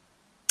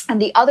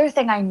 And the other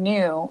thing I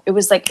knew, it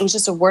was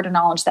just a word of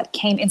knowledge that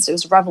came into, it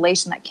was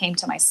revelation that came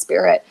to my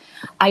spirit.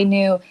 I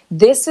knew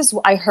this is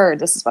what I heard.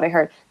 This is what I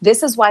heard.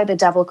 This is why the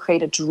devil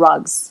created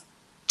drugs,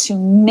 to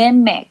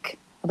mimic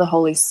the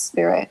Holy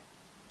Spirit.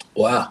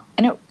 Wow.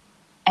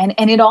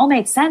 And it all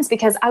made sense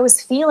because I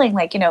was feeling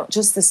like,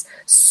 just this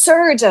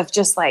surge of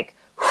just like,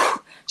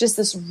 just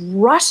this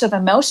rush of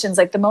emotions,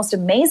 like the most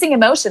amazing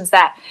emotions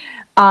that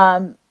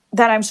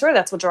I'm sure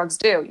that's what drugs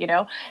do,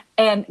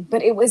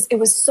 but it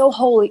was so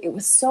holy. It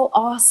was so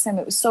awesome.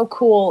 It was so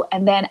cool.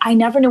 And then I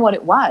never knew what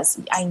it was.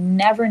 I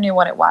never knew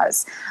what it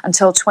was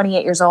until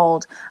 28 years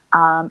old.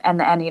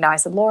 And I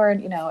said,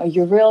 Lord, are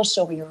you real?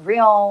 Show me you're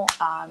real.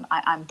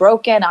 I'm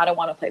broken. I don't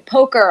want to play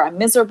poker. I'm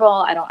miserable.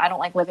 I don't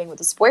like living with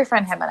this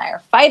boyfriend. Him and I are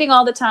fighting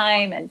all the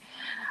time.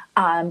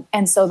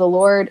 And so the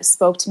Lord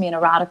spoke to me in a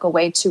radical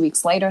way 2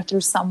 weeks later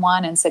through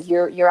someone and said,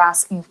 you're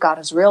asking if God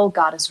is real.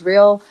 God is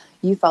real.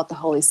 You felt the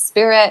Holy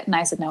Spirit. And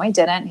I said, no, I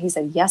didn't. He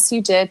said, yes,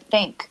 you did.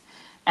 Think.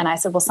 And I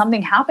said, well,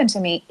 something happened to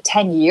me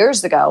 10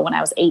 years ago when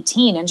I was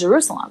 18 in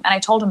Jerusalem. And I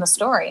told him the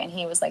story. And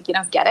he was like, you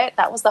don't get it?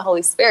 That was the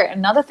Holy Spirit.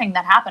 Another thing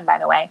that happened, by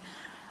the way,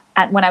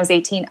 when I was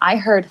 18, I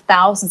heard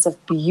thousands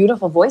of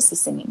beautiful voices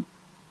singing.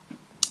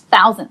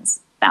 Thousands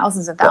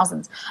and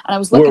thousands. And I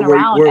was looking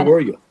around. Where were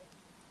you?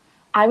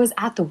 I was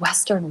at the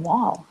Western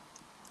Wall.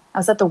 I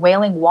was at the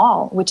Wailing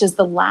Wall, which is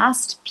the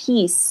last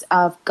piece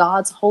of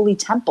God's holy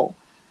temple.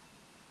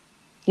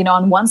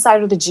 On one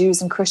side are the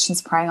Jews and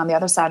Christians praying, on the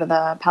other side are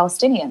the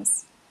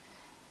Palestinians.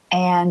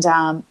 And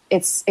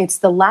it's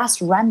the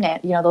last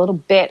remnant, the little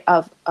bit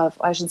of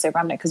I shouldn't say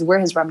remnant because we're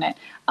his remnant.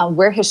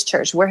 We're his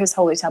church. We're his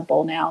holy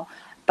temple now.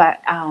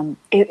 But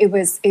it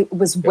was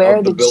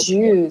where the building,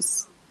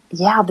 Jews,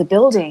 the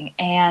building,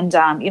 and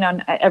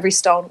every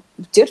stone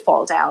did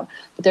fall down,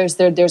 but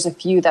there's a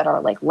few that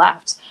are like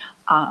left.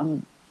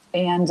 And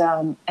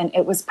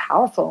it was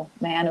powerful,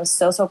 man. It was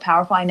so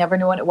powerful. I never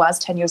knew what it was.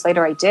 10 years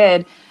later, I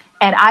did.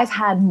 And I've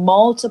had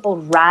multiple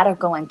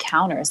radical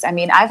encounters. I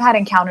mean, I've had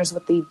encounters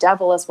with the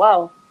devil as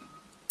well.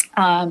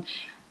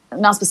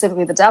 Not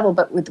specifically the devil,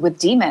 but with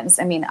demons.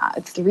 I mean,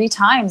 3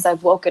 times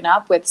I've woken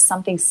up with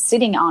something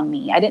sitting on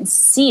me. I didn't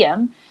see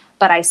him,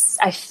 but I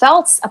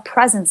felt a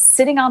presence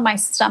sitting on my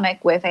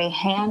stomach with a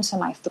hand to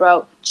my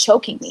throat,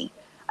 choking me.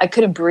 I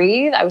couldn't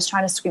breathe. I was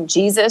trying to scream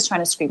Jesus,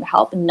 trying to scream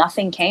help, and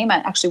nothing came.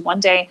 And actually, one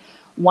day,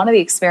 one of the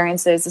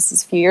experiences, this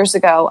is a few years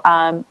ago,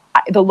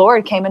 the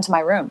Lord came into my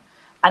room.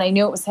 And I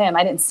knew it was him.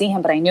 I didn't see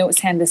him, but I knew it was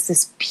him.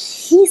 This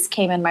peace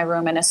came in my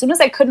room. And as soon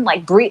as I couldn't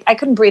breathe, I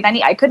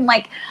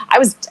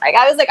was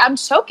like, I'm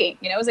choking.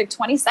 It was like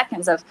 20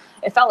 seconds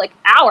it felt like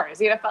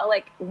hours. It felt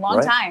like a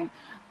long time.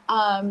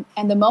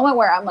 And the moment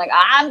where I'm like,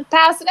 I'm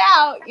passing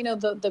out,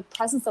 the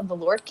presence of the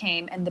Lord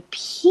came and the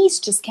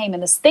peace just came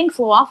and this thing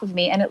flew off of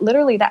me. And it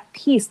literally, that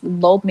peace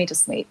lulled me to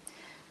sleep.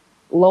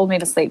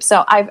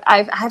 So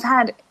I've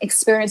had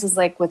experiences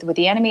like with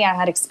the enemy. I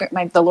had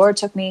the Lord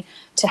took me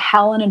to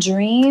hell in a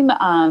dream.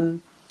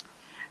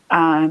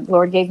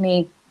 Lord gave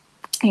me,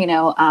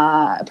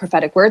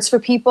 prophetic words for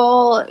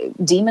people,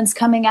 demons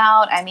coming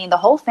out. I mean, the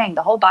whole thing,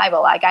 the whole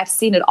Bible, like I've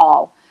seen it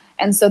all.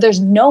 And so there's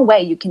no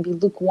way you can be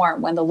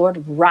lukewarm when the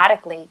Lord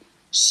radically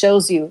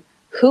shows you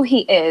who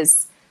he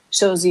is,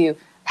 shows you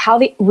how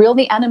real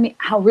the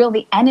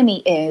enemy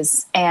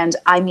is. And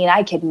I mean,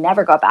 I could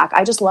never go back.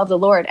 I just love the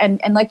Lord. And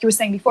like you were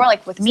saying before,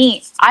 like with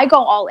me, I go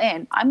all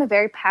in. I'm a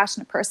very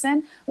passionate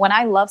person. When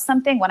I love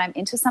something, when I'm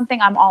into something,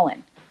 I'm all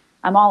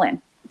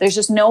in. There's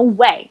just no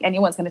way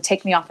anyone's going to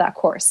take me off that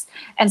course.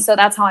 And so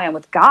that's how I am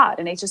with God.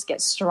 And it just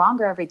gets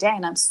stronger every day.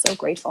 And I'm so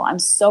grateful.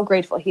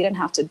 He didn't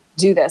have to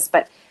do this,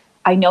 but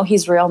I know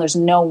he's real. And there's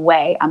no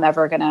way I'm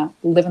ever going to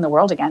live in the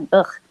world again.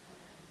 Ugh.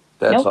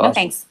 That's awesome. No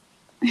thanks.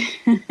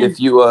 If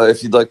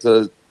you'd like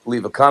to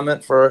leave a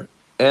comment for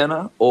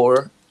Anna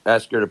or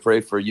ask her to pray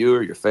for you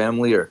or your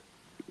family or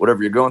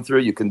whatever you're going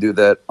through, you can do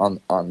that on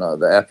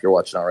the app you're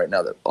watching on right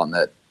now, on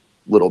that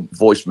little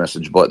voice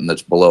message button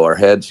that's below our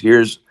heads.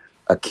 Here's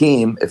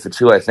Akeem, if it's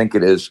who I think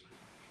it is,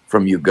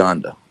 from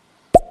Uganda.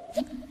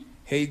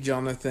 Hey,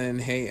 Jonathan.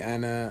 Hey,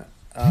 Anna.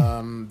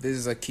 This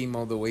is Akeem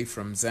all the way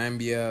from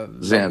Zambia.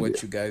 Love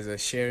what you guys are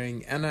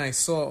sharing. And I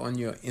saw on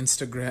your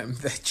Instagram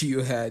that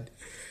you had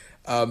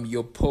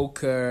your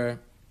poker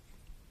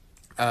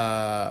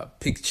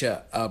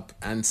picture up,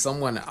 and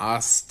someone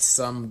asked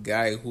some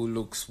guy who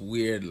looks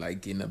weird,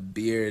 like in a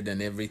beard and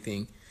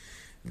everything,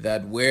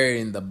 that where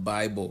in the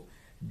Bible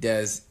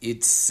does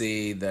it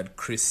say that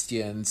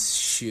Christians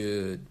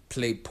should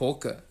play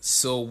poker?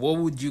 So what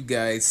would you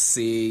guys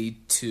say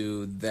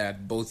to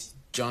that, both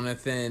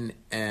Jonathan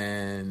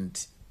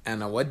and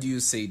Anna? What do you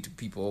say to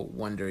people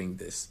wondering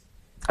this?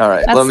 All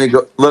right, let me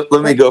go. Let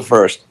me go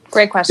first.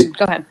 Great question.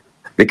 Go ahead.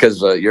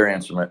 Because your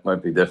answer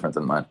might be different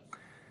than mine.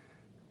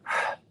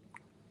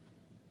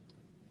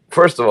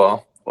 First of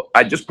all,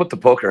 I just put the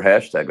poker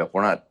hashtag up.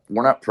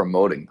 We're not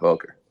promoting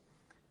poker.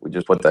 We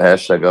just put the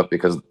hashtag up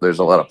because there's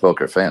a lot of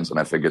poker fans, and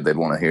I figured they'd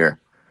want to hear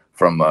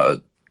from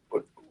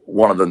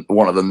one of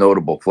the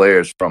notable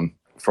players from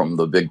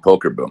the big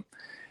poker boom.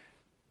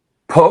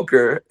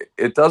 Poker,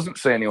 it doesn't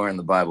say anywhere in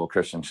the Bible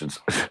Christians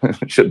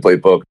should play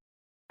poker.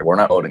 We're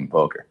not promoting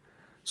poker.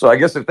 So I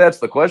guess if that's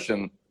the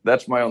question,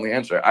 that's my only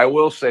answer. I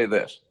will say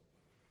this.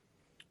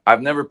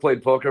 I've never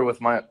played poker with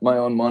my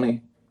own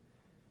money.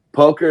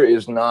 poker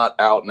is not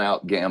out and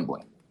out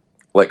gambling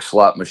like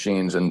slot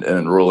machines and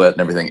roulette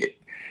and everything.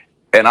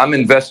 And I'm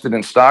invested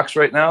in stocks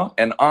right now.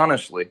 And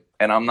honestly,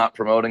 and I'm not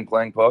promoting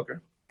playing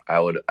poker, I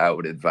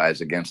would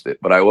advise against it.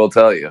 But I will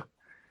tell you,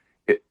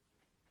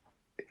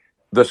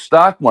 the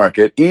stock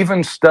market,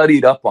 even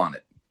studied up on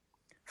it,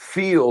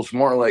 feels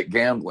more like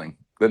gambling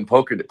than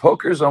poker.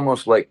 Poker is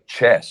almost like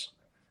chess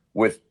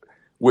with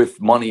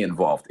money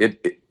involved.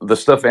 The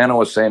stuff Anna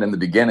was saying in the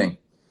beginning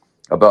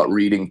about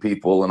reading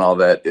people and all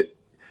that,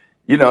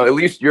 at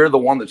least you're the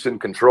one that's in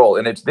control,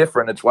 and it's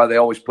different. It's why they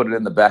always put it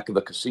in the back of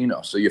the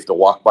casino. So you have to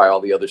walk by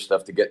all the other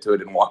stuff to get to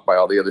it and walk by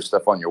all the other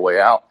stuff on your way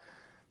out.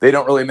 They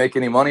don't really make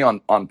any money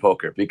on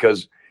poker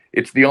because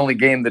it's the only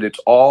game that it's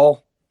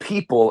all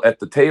people at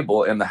the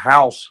table, and the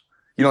house,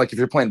 like if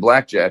you're playing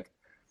blackjack,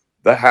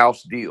 the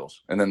house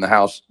deals, and then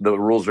the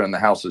rules are in the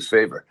house's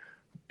favor.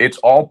 It's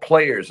all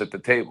players at the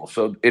table.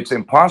 So it's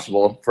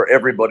impossible for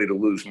everybody to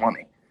lose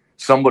money.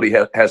 Somebody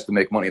has to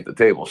make money at the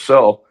table.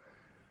 So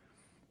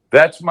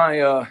that's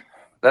my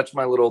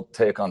little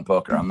take on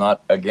poker. I'm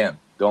not, again,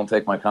 don't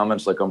take my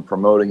comments like I'm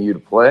promoting you to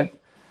play.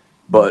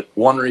 But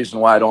one reason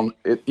why I don't,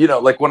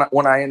 like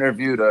when I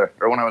interviewed or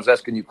when I was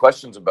asking you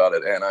questions about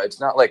it, Anna, it's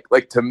not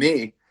like to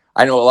me,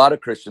 I know a lot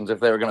of Christians,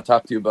 if they were going to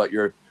talk to you about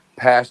your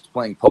past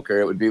playing poker,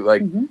 it would be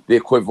like the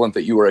equivalent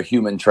that you were a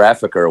human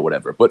trafficker or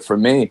whatever. But for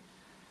me,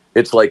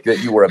 it's like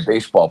that you were a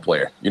baseball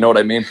player. You know what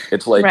I mean?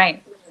 It's like,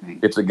 right.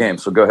 It's a game.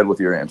 So go ahead with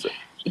your answer.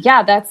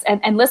 Yeah,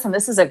 and listen,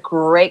 this is a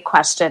great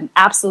question.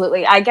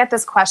 Absolutely. I get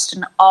this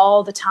question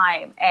all the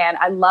time, and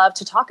I love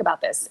to talk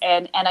about this.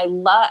 And I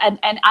love,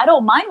 and I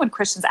don't mind when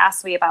Christians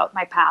ask me about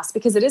my past,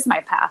 because it is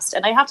my past.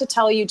 And I have to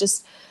tell you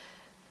just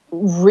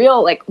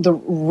the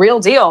real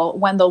deal,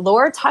 when the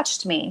Lord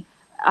touched me,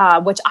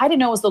 which I didn't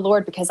know was the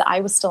Lord because I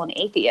was still an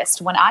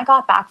atheist. When I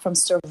got back from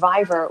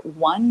Survivor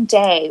one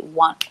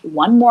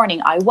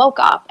morning, I woke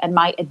up and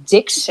my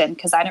addiction,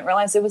 because I didn't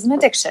realize it was an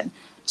addiction,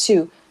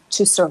 to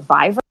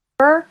Survivor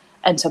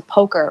and to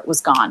poker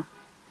was gone.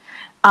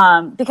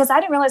 Because I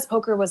didn't realize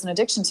poker was an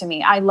addiction to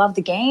me. I love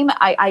the game.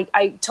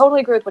 I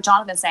totally agree with what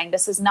Jonathan's saying.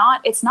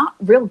 It's not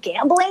real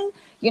gambling,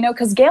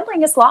 because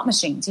gambling is slot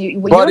machines. It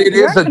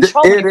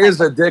is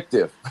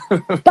addictive.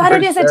 But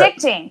it is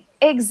addicting.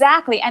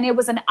 Exactly. And it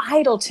was an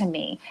idol to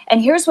me.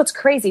 And here's what's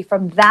crazy.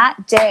 From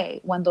that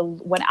day, when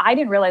I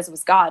didn't realize it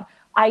was God,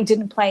 I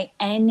didn't play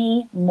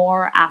any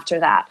more after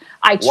that.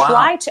 I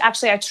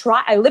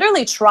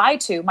literally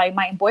tried to.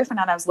 My boyfriend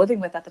that I was living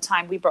with at the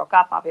time, we broke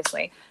up,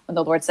 obviously, when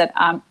the Lord said,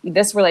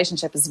 this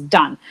relationship is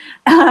done.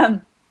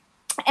 And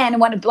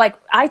when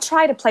I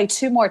tried to play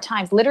 2 more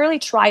times, literally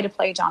tried to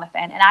play,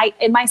 Jonathan. And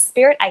in my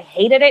spirit, I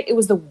hated it. It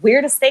was the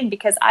weirdest thing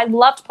because I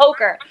loved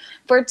poker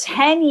for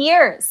 10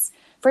 years.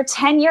 For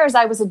 10 years,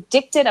 I was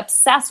addicted,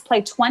 obsessed,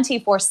 played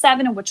 24/7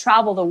 and would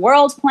travel the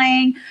world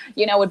playing,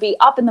 would be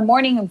up in the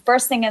morning and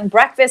first thing in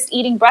breakfast,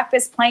 eating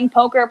breakfast, playing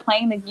poker,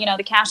 playing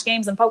the cash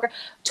games and poker,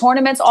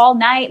 tournaments all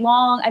night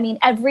long. I mean,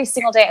 every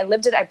single day I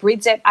lived it, I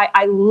breathed it.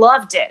 I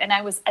loved it. And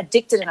I was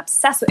addicted and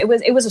obsessed with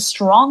it. It was a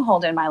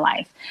stronghold in my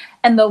life.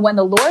 And when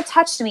the Lord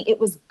touched me, it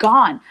was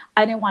gone.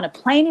 I didn't want to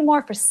play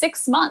anymore for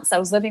 6 months. I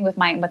was living with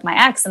my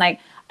ex, and I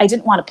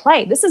didn't want to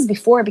play. This is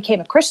before I became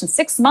a Christian.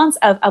 6 months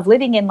of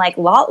living in like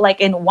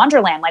in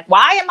Wonderland. Like,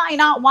 why am I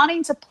not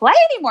wanting to play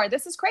anymore?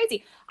 This is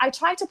crazy. I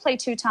tried to play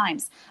 2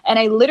 times, and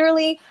I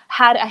literally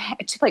had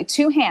to play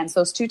 2 hands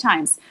those 2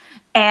 times.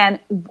 And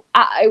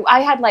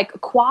I had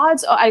like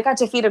quads. I got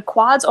defeated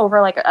quads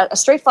over like a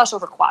straight flush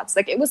over quads.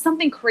 Like, it was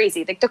something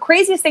crazy. Like, the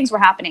craziest things were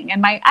happening.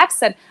 And my ex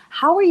said,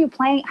 how are you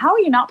playing? How are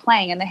you not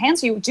playing? And the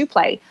hands you do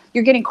play,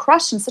 you're getting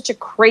crushed in such a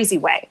crazy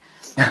way.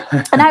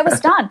 And I was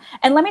done.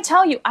 And let me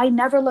tell you, I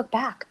never look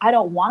back. I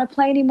don't want to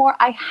play anymore.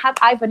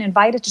 I've been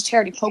invited to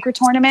charity poker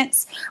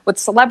tournaments with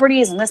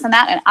celebrities and this and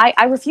that, and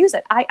I refuse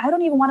it. I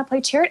don't even want to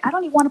play charity. I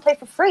don't even want to play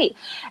for free.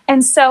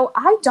 And so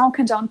I don't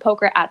condone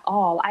poker at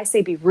all. I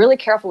say be really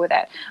careful with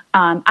it.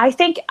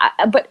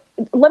 But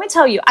let me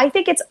tell you, I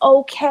think it's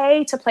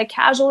okay to play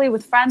casually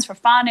with friends for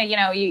fun. And,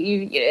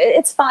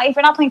 it's fine if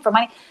you're not playing for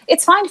money.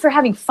 It's fine if you're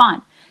having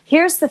fun.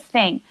 Here's the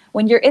thing.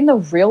 When you're in the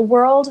real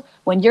world,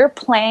 when you're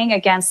playing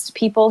against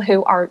people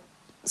who are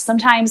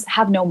sometimes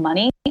have no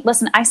money,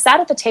 listen, I sat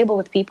at the table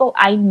with people.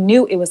 I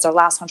knew it was their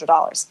last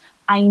 $100.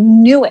 I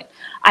knew it.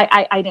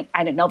 I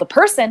didn't know the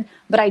person,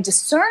 but I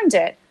discerned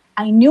it.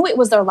 I knew it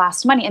was their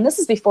last money. And this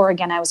is before,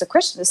 again, I was a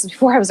Christian. This is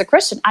before I was a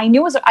Christian. I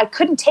knew I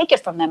couldn't take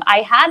it from them.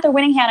 I had the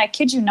winning hand. I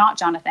kid you not,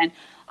 Jonathan.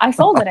 I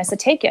folded. I said,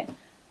 take it.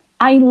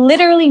 I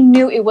literally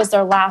knew it was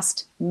their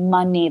last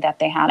money that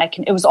they had.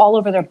 It was all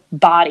over their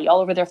body, all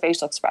over their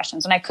facial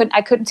expressions, and I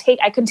couldn't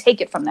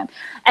take it from them.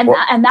 And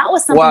that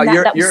was something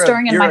that was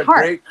stirring in my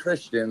heart. You're a great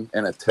Christian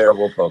and a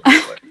terrible poker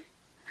player.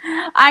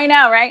 I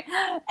know, right?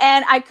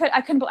 And I've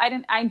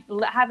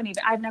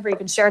never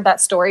even shared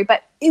that story,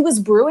 but it was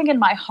brewing in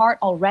my heart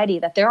already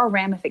that there are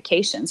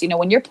ramifications.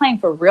 When you're playing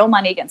for real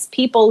money against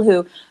people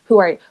who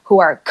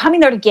are coming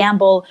there to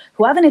gamble,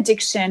 who have an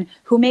addiction,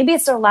 who maybe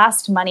it's their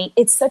last money,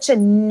 it's such a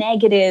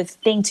negative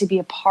thing to be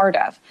a part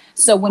of.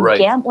 So when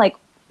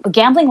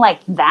gambling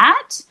like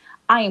that,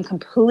 I am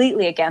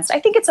completely against. I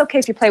think it's okay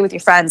if you play with your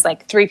friends,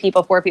 like 3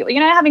 people, 4 people,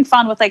 having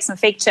fun with like some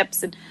fake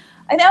chips. And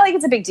I don't think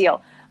it's a big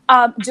deal.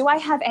 Do I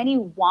have any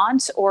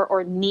want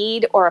or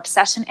need or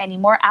obsession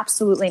anymore?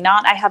 Absolutely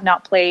not. I have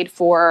not played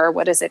for,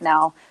 what is it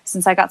now,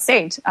 since I got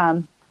saved.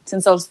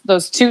 Since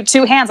those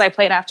two hands I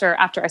played after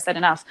I said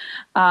enough.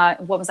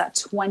 What was that?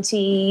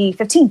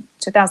 2015.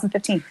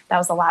 That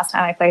was the last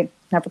time I played.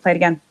 Never played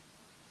again.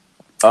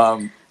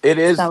 It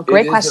is. So,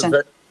 great question.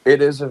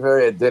 It is a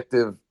very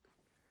addictive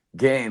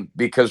game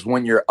because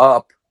when you're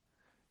up,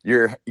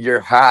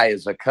 you're high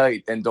as a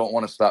kite and don't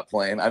want to stop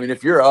playing. I mean,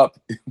 if you're up,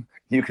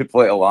 you could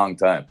play a long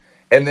time.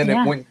 And then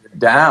when you're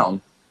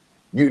down,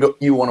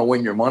 you want to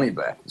win your money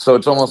back. So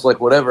it's almost like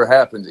whatever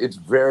happens, it's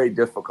very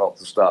difficult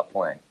to stop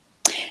playing.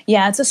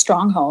 Yeah, it's a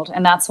stronghold.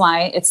 And that's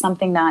why it's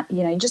something that,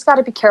 you just got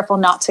to be careful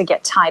not to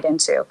get tied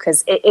into,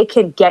 because it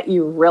can get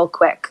you real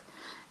quick.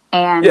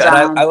 And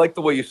I like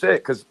the way you say it,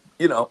 because,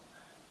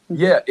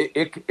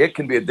 it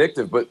can be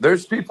addictive, but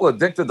there's people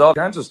addicted to all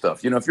kinds of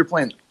stuff. If you're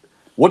playing,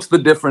 what's the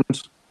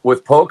difference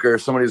with poker?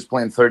 Somebody who's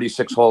playing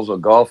 36 holes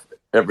of golf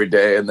every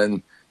day and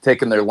then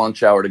taking their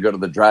lunch hour to go to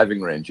the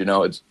driving range.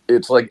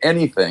 It's like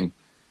anything.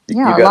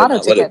 Yeah, you a lot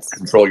of let tickets. it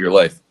control your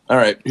life. All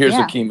right, here's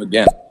Akeem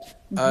again.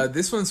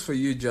 This one's for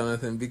you,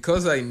 Jonathan,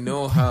 because I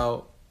know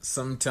how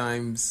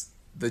sometimes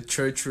the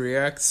church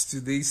reacts to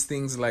these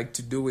things, like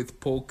to do with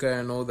poker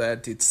and all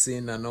that, it's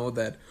sin and all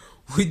that.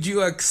 Would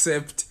you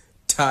accept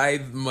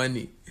tithe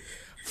money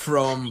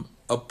from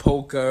a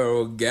poker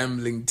or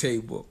gambling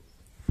table?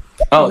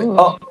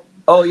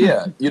 Oh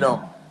yeah.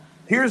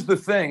 Here's the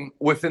thing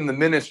within the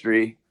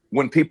ministry.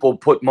 When people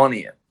put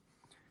money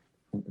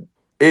in,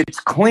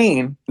 it's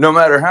clean. No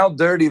matter how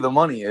dirty the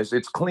money is,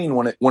 it's clean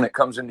when it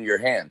comes into your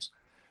hands.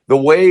 The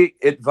way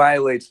it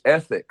violates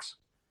ethics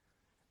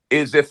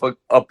is if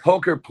a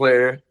poker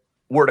player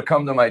were to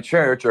come to my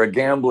church, or a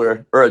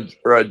gambler, or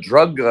a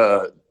drug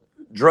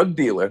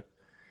dealer,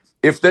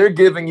 if they're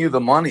giving you the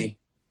money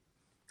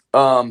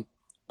and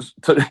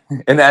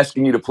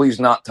asking you to please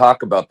not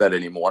talk about that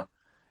anymore,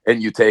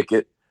 and you take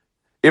it,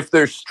 if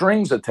there's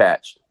strings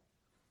attached,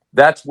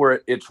 that's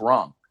where it's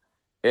wrong.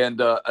 And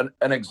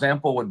an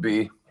example would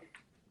be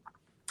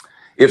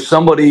if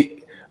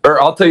somebody, or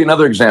I'll tell you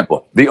another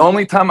example. The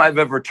only time I've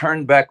ever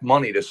turned back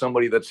money to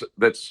somebody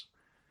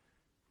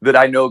that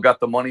I know got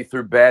the money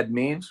through bad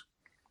means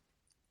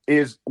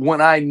is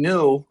when I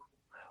knew,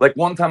 like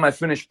one time I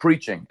finished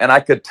preaching and I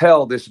could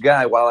tell this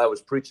guy while I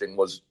was preaching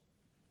was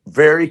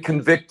very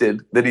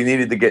convicted that he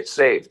needed to get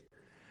saved.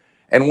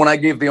 And when I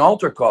gave the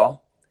altar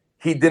call,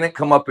 he didn't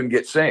come up and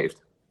get saved.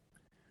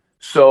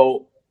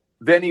 So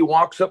then he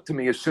walks up to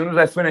me as soon as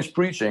I finish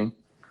preaching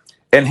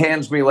and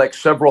hands me like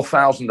several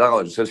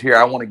 $1,000s. Says, here,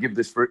 I want to give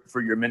this for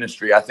your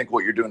ministry. I think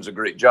what you're doing is a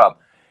great job.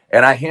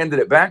 And I handed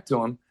it back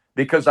to him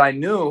because I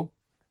knew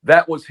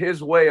that was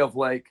his way of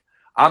like,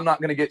 I'm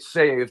not going to get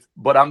saved,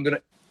 but I'm going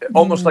to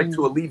almost like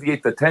to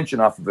alleviate the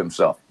tension off of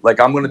himself. Like,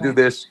 I'm going to do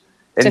this.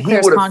 And he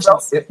would have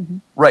felt it.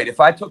 Right.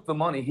 If I took the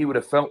money, he would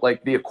have felt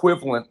like the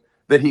equivalent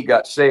that he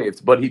got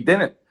saved, but he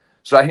didn't.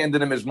 So I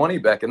handed him his money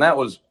back. And that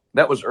was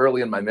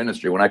early in my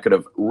ministry when I could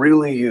have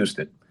really used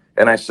it.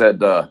 And I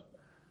said,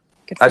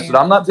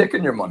 I'm not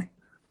taking your money.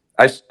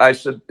 I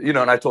said, and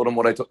I told him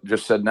what I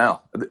just said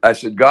now. I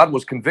said, God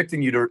was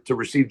convicting you to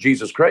receive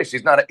Jesus Christ.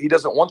 He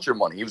doesn't want your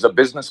money. He was a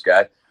business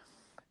guy.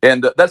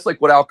 And that's like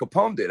what Al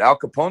Capone did. Al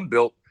Capone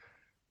built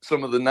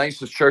some of the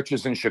nicest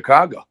churches in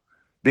Chicago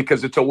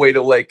because it's a way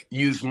to like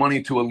use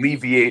money to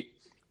alleviate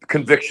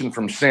conviction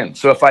from sin.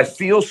 So if I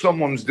feel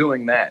someone's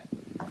doing that,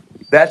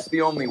 that's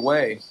the only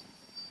way.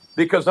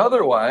 Because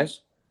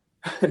otherwise,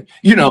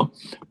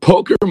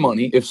 poker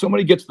money, if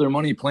somebody gets their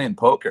money playing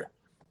poker,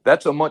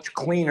 that's a much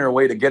cleaner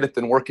way to get it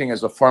than working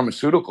as a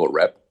pharmaceutical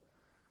rep.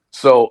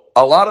 So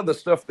a lot of the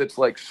stuff that's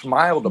like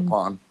smiled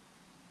upon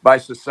by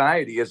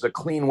society as a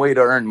clean way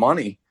to earn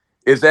money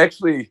is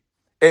actually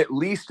at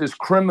least as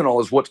criminal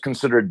as what's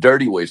considered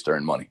dirty ways to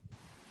earn money.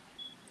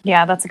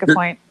 Yeah, that's a good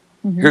point.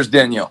 Here's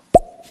Danielle.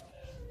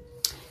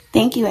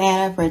 Thank you,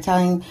 Anna, for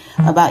telling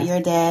about your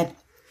dad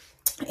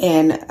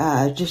and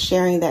just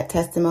sharing that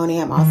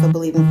testimony. I'm also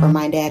believing for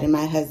my dad and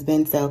my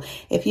husband. So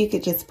if you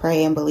could just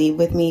pray and believe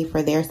with me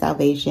for their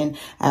salvation,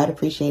 I would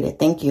appreciate it.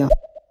 Thank you.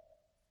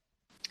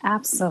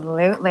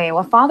 Absolutely.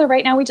 Well, Father,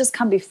 right now we just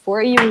come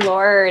before you,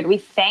 Lord. We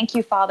thank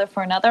you, Father,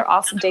 for another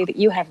awesome day that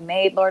you have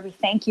made, Lord. We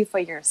thank you for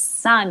your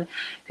son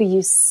who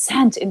you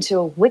sent into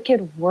a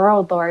wicked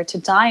world, Lord, to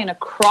die on a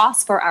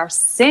cross for our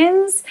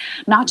sins,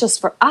 not just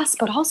for us,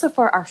 but also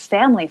for our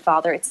family,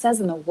 Father. It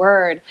says in the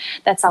word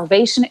that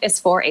salvation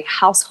is for a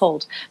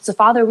household. So,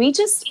 Father, we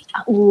just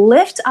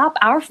lift up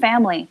our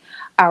family,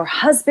 our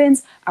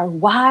husbands, our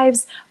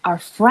wives, our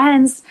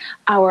friends,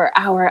 our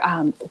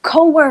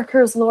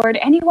co-workers, Lord,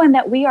 anyone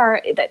that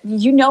that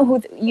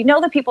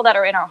the people that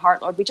are in our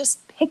heart, Lord, we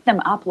just pick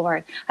them up,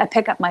 Lord. I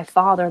pick up my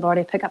father, Lord.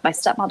 I pick up my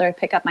stepmother. I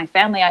pick up my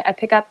family. I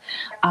pick up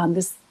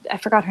I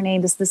forgot her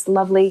name, this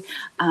lovely,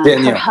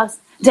 Danielle.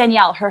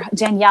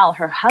 Danielle,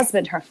 her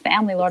husband, her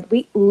family, Lord,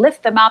 we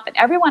lift them up, and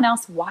everyone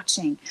else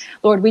watching,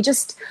 Lord, we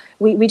just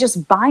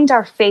bind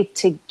our faith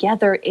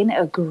together in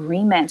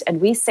agreement, and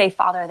we say,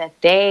 Father, that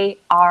they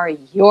are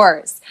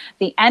yours.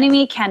 The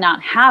enemy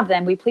cannot have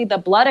them. We plead the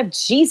blood of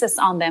Jesus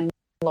on them,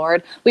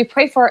 Lord. We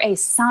pray for a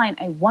sign,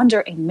 a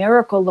wonder, a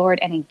miracle, Lord,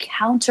 an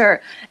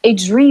encounter, a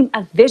dream,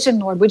 a vision,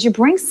 Lord. Would you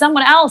bring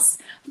someone else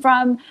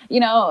from,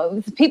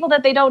 people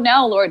that they don't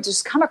know, Lord,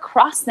 just come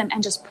across them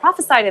and just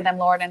prophesy to them,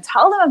 Lord, and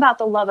tell them about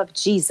the love of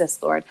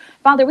Jesus, Lord.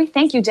 Father, we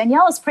thank you.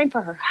 Danielle is praying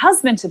for her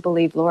husband to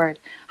believe, Lord.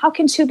 How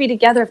can two be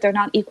together if they're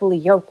not equally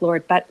yoked,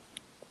 Lord? But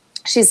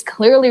she's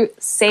clearly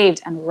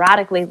saved and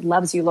radically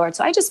loves you, Lord.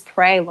 So I just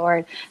pray,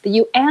 Lord, that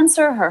you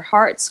answer her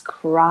heart's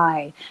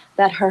cry,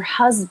 that her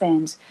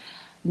husband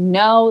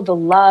know the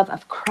love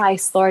of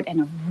Christ, Lord,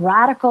 in a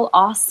radical,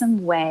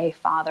 awesome way,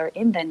 Father,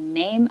 in the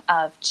name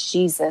of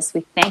Jesus.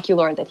 We thank you,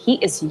 Lord, that he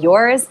is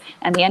yours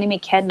and the enemy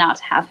cannot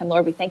have him,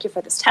 Lord. We thank you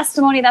for this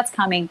testimony that's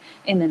coming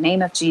in the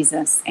name of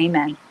Jesus.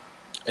 Amen.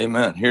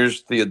 Amen.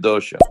 Here's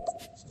Theodosia.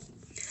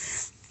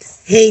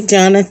 Hey,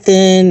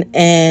 Jonathan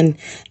and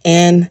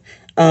Ann.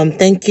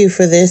 Thank you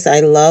for this.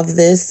 I love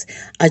this.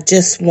 I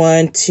just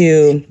want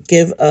to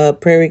give a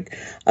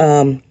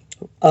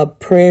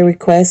prayer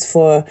request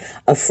for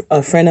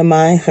a friend of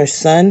mine, her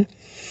son.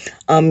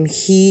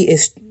 He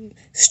is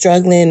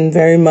struggling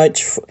very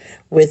much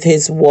with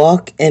his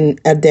walk and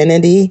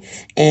identity,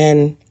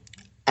 and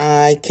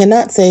I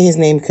cannot say his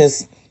name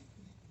because,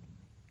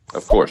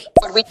 of course,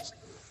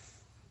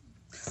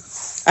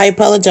 I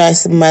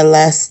apologize for my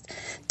last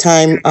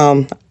time.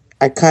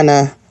 I kind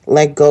of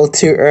let go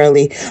too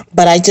early,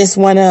 but I just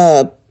want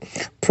a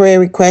prayer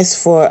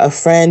request for a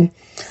friend,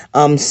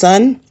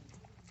 son.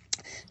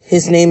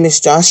 His name is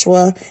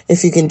Joshua.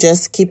 If you can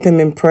just keep him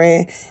in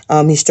prayer.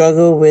 He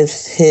struggled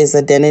with his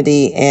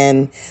identity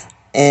and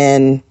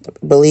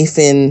belief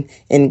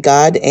in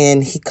God,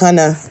 and he kind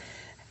of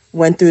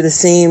went through the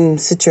same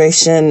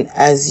situation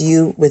as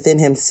you within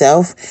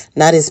himself,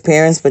 not his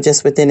parents, but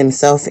just within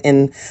himself,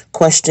 and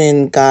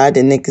questioning God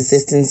and the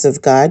existence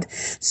of God.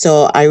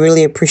 So I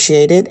really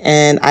appreciate it,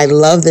 and I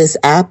love this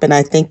app, and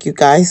I thank you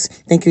guys.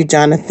 Thank you,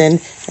 Jonathan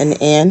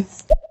and Ann.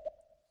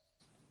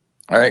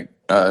 All right.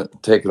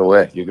 Take it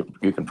away. You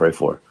can pray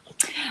for her.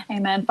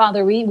 Amen.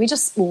 Father, we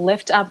just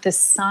lift up this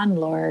son,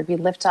 Lord. We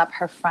lift up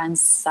her friend's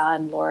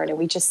son, Lord, and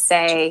we just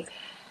say,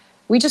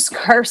 we just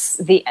curse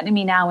the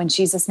enemy now in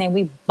Jesus' name.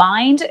 We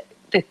bind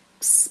the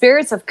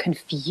spirits of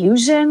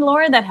confusion,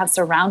 Lord, that have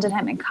surrounded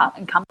him and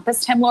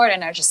encompassed him, Lord,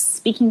 and are just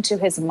speaking to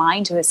his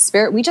mind, to his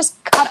spirit. We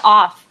just cut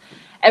off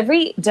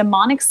every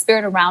demonic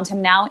spirit around him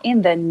now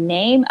in the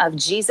name of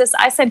Jesus.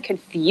 I send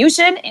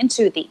confusion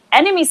into the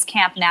enemy's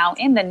camp now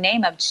in the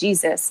name of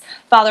Jesus.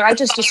 Father, I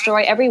just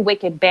destroy every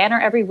wicked banner,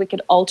 every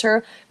wicked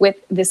altar with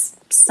this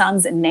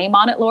son's name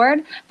on it,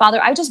 Lord.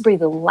 Father, I just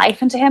breathe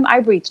life into him.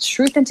 I breathe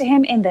truth into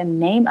him in the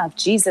name of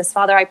Jesus.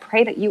 Father, I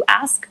pray that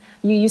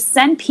you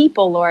send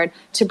people, Lord,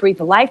 to breathe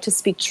life, to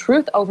speak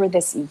truth over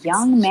this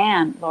young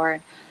man,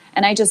 Lord.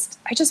 And I just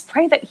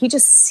pray that he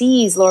just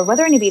sees, Lord,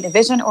 whether it be in a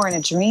vision or in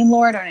a dream,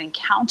 Lord, or an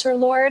encounter,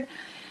 Lord,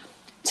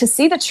 to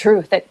see the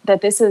truth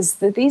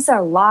that these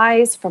are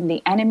lies from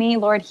the enemy,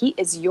 Lord. He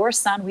is your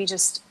son. We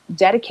just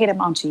dedicate him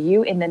onto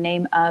you in the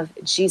name of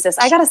Jesus.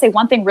 I got to say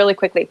one thing really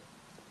quickly.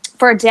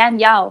 For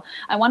Danielle,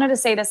 I wanted to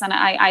say this, and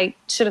I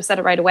should have said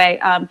it right away.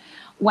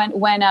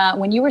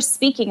 When you were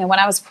speaking and when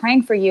I was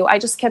praying for you, I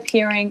just kept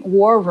hearing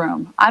War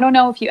Room. I don't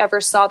know if you ever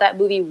saw that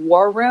movie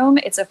War Room.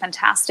 It's a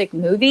fantastic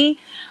movie.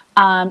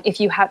 If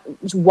you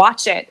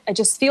watch it, I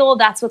just feel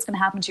that's what's going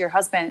to happen to your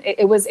husband.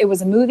 It was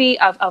a movie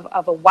of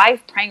a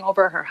wife praying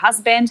over her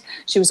husband.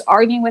 She was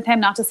arguing with him.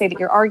 Not to say that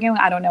you're arguing.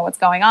 I don't know what's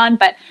going on,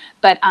 but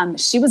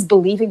she was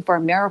believing for a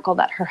miracle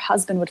that her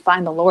husband would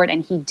find the Lord,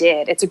 and he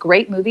did. It's a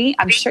great movie.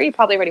 I'm sure you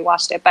probably already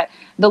watched it, but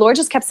the Lord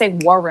just kept saying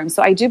War Room.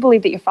 So I do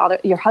believe that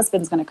your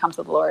husband's going to come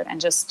to the Lord,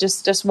 and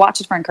just watch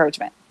it for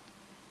encouragement.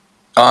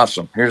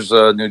 Awesome. Here's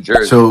New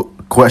Jersey. So,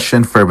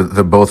 question for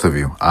the both of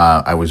you.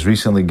 I was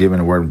recently given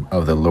a word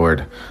of the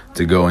Lord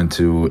to go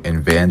into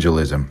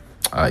evangelism,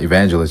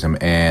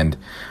 and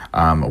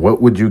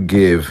what would you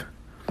give?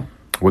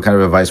 What kind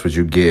of advice would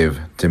you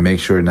give to make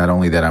sure not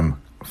only that I'm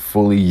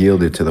fully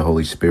yielded to the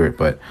Holy Spirit,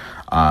 but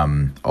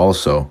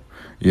also,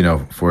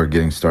 for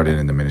getting started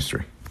in the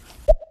ministry?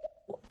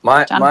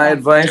 My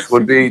advice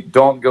would be,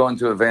 don't go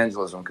into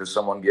evangelism because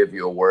someone gave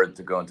you a word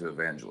to go into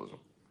evangelism.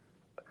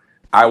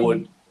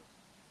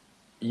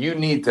 You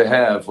need to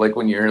have, like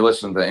when you're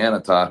listening to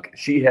Anna talk,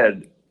 she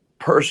had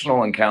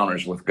personal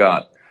encounters with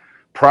God.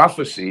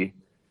 Prophecy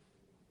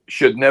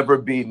should never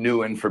be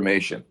new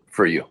information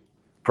for you.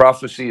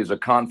 Prophecy is a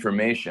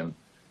confirmation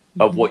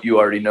of what you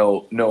already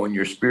know in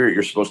your spirit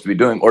you're supposed to be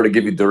doing, or to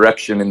give you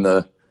direction in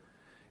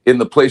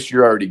the place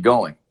you're already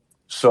going.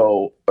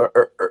 So,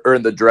 or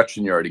in the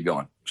direction you're already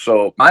going.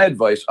 So my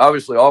advice,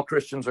 obviously all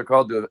Christians are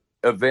called to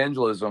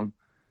evangelism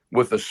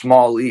with a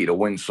small e, to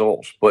win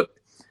souls. But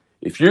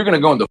if you're going to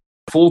go into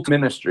full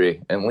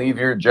ministry and leave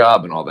your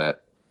job and all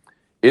that,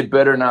 it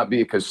better not be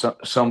because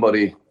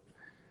somebody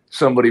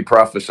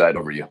prophesied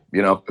over you.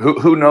 You know,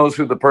 who knows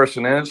who the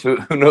person is, who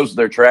knows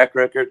their track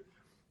record.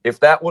 If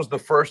that was the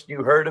first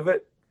you heard of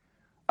it,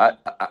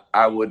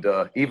 I would,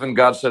 even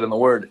God said in the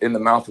word, in the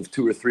mouth of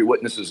 2 or 3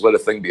 witnesses, let a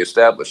thing be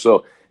established.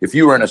 So if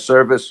you were in a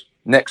service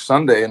next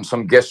Sunday and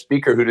some guest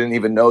speaker who didn't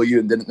even know you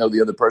and didn't know the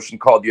other person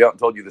called you out and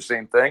told you the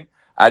same thing,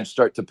 I'd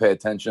start to pay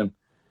attention,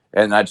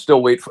 and I'd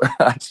still wait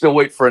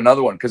for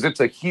another one. Cause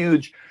it's a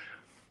huge,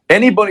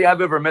 anybody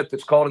I've ever met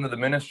that's called into the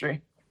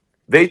ministry,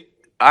 let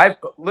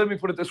me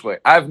put it this way.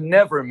 I've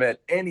never met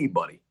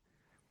anybody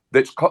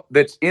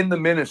that's in the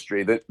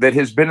ministry that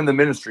has been in the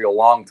ministry a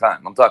long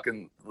time. I'm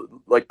talking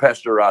like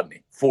Pastor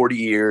Rodney, 40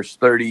 years,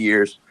 30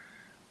 years.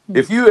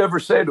 If you ever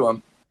say to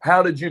him,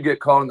 how did you get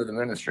called into the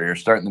ministry or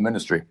start in the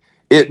ministry?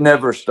 It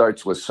never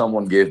starts with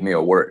someone gave me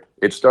a word.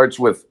 It starts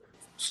with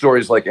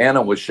stories like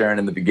Anna was sharing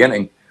in the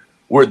beginning,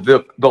 where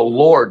the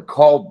Lord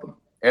called them.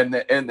 And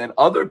then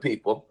other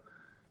people,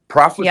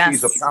 prophecy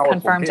is a powerful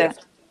confirmed gift.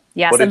 it.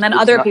 Yes, and then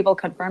other people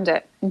confirmed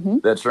it. Mm-hmm.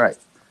 That's right.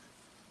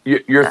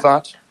 Your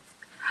thoughts?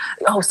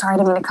 Oh, sorry, I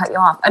didn't mean to cut you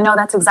off. No,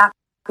 that's exactly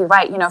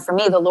right. You know, for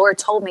me, the Lord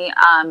told me,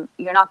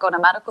 you're not going to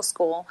medical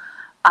school.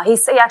 He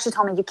actually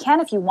told me you can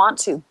if you want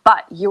to,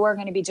 but you are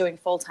going to be doing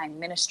full-time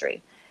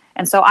ministry.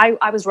 And so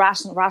I was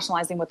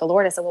rationalizing with the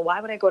Lord. I said, well, why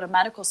would I go to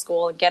medical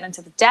school and get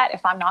into the debt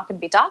if I'm not going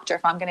to be a doctor,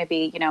 if I'm going to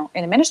be,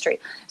 in a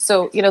ministry?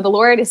 So, the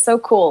Lord is so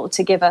cool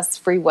to give us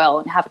free will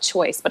and have a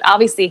choice. But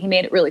obviously, he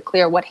made it really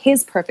clear what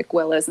his perfect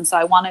will is. And so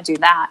I want to do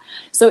that.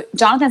 So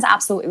Jonathan's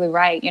absolutely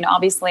right.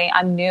 Obviously,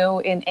 I'm new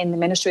in the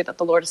ministry that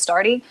the Lord is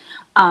starting.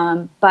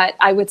 But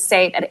I would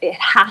say that it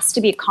has to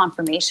be a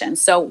confirmation.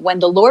 So when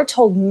the Lord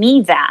told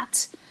me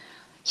that,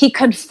 he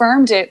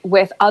confirmed it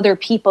with other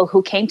people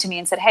who came to me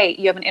and said, hey,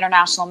 you have an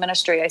international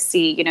ministry. I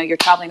see, you're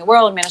traveling the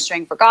world,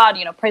 ministering for God,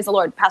 praise the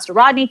Lord. Pastor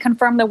Rodney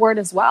confirmed the word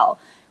as well.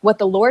 What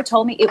the Lord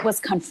told me, it was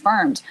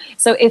confirmed.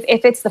 So if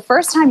it's the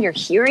first time you're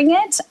hearing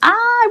it,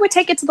 I would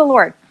take it to the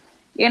Lord.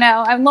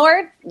 And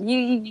Lord,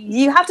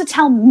 you have to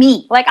tell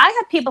me. Like I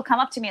had people come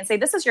up to me and say,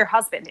 this is your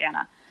husband,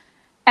 Anna.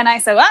 And I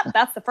said, well,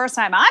 that's the first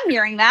time I'm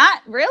hearing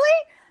that. Really?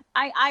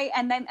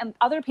 And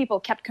other people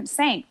kept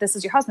saying, this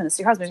is your husband, this is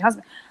your husband, your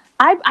husband.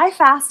 I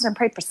fasted and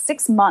prayed for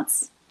 6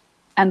 months,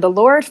 and the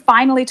Lord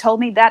finally told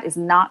me that is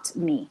not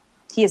me.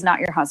 He is not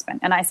your husband.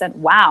 And I said,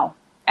 wow.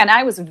 And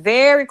I was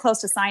very close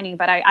to signing,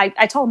 but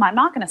I told him I'm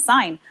not going to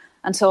sign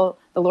until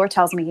the Lord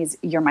tells me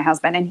you're my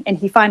husband. And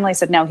he finally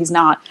said, no, he's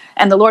not.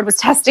 And the Lord was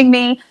testing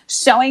me,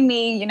 showing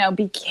me,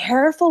 be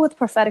careful with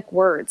prophetic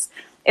words.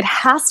 It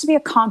has to be a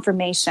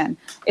confirmation.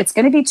 It's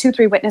going to be 2,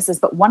 3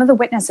 witnesses, but one of the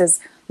witnesses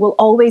will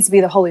always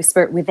be the Holy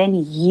Spirit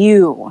within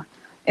you.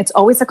 It's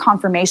always a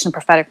confirmation,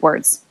 prophetic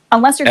words.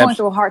 Unless you're going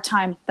through a hard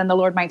time, then the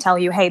Lord might tell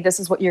you, hey, this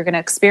is what you're going to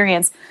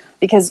experience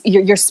because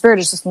your spirit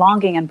is just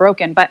longing and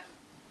broken. But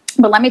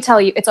let me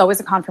tell you, it's always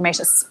a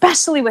confirmation,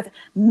 especially with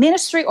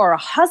ministry or a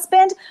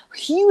husband,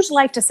 huge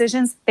life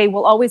decisions. They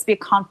will always be a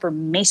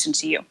confirmation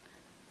to you,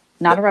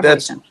 not a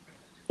revelation.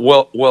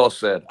 Well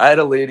said. I had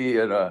a lady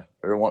a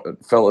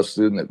fellow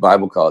student at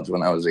Bible college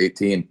when I was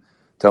 18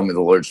 tell me the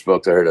Lord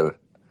spoke to her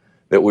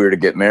that we were to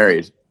get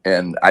married,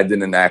 and I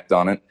didn't act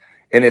on it.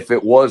 And if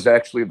it was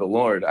actually the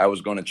Lord, I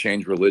was going to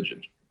change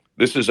religion.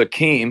 This is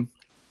Akeem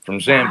from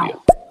Zambia.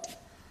 Wow.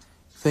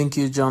 Thank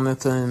you,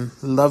 Jonathan.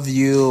 Love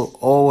you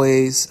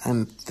always.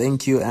 And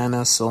thank you,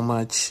 Anna, so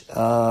much.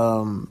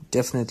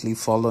 Definitely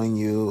following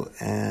you,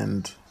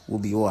 and we'll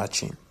be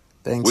watching.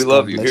 Thanks. We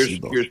love you.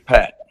 Here's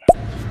Pat.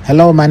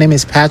 Hello, my name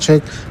is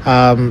Patrick.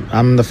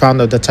 I'm the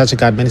founder of the Touch of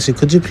God Ministry.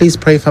 Could you please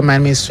pray for my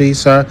ministry,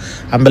 sir?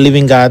 I'm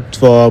believing God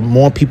for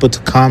more people to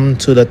come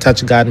to the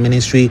Touch of God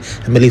Ministry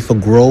and believe for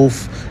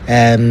growth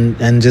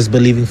and just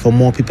believing for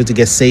more people to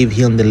get saved,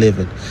 healed, and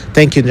delivered.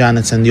 Thank you,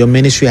 Jonathan. Your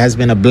ministry has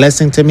been a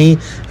blessing to me.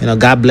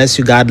 God bless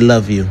you. God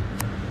love you.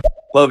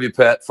 Love you,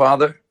 Pat.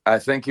 Father, I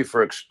thank you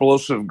for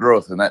explosive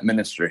growth in that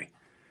ministry.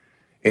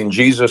 In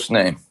Jesus'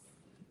 name,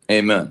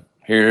 amen.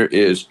 Here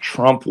is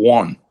Trump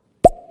 1.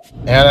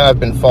 Anna, I've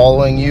been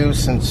following you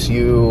since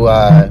you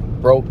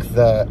broke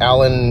the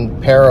Alan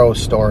Perro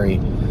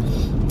story.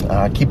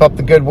 Keep up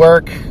the good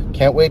work.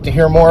 Can't wait to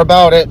hear more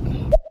about it.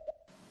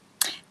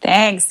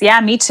 Thanks.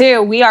 Yeah, me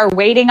too. We are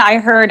waiting. I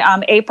heard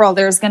April,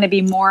 there's going to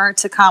be more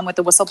to come with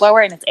the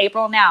whistleblower, and it's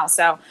April now.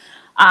 So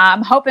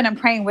I'm hoping and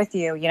praying with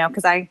you,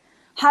 because I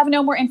have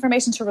no more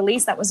information to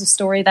release. That was a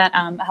story that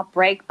helped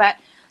break. But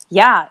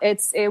yeah,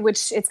 it's going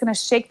to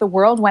shake the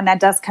world when that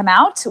does come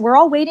out. We're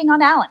all waiting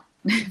on Alan.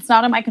 It's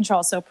not in my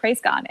control. So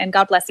praise God and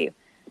God bless you.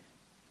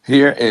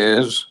 Here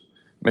is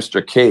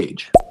Mr.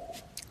 Cage.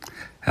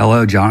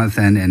 Hello,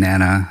 Jonathan and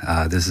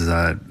Anna. This is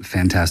a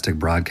fantastic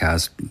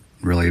broadcast.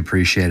 Really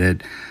appreciate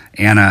it.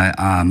 Anna,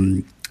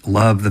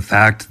 love the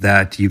fact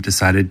that you've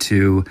decided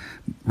to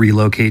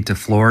relocate to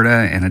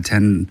Florida and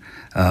attend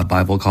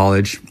Bible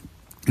college.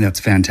 That's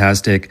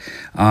fantastic.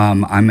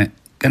 I'm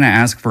going to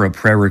ask for a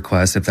prayer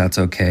request, if that's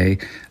okay.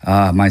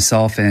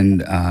 Myself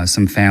and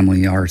some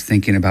family are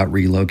thinking about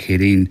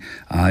relocating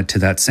to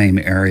that same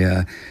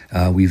area.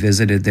 We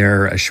visited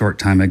there a short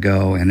time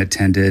ago and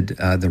attended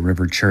the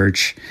River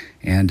Church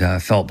and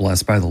felt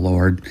blessed by the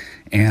Lord.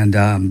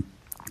 And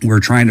we're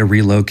trying to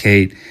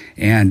relocate,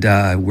 and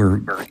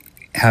we're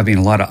having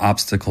a lot of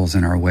obstacles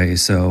in our way.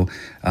 So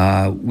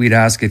we'd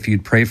ask if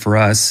you'd pray for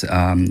us,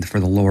 for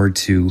the Lord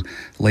to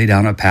lay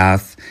down a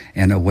path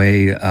and a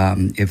way,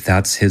 if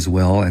that's his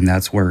will and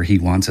that's where he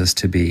wants us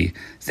to be.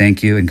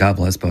 Thank you, and God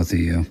bless both of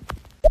you.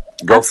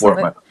 Go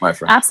Absolutely. for it, my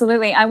friend.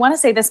 Absolutely. I want to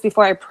say this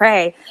before I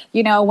pray.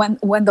 You know,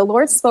 when the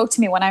Lord spoke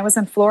to me when I was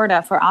in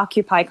Florida for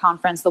Occupy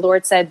conference, the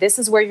Lord said, this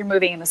is where you're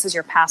moving and this is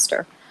your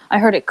pastor. I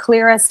heard it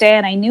clear as day,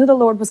 and I knew the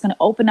Lord was going to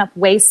open up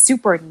ways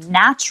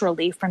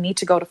supernaturally for me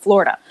to go to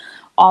Florida.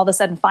 All of a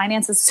sudden,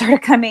 finances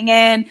started coming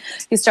in.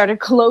 He started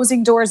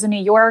closing doors in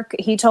New York.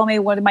 He told me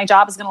when my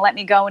job is going to let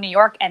me go in New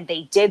York, and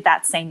they did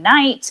that same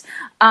night.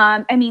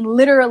 I mean,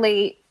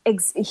 literally,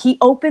 he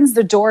opens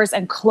the doors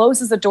and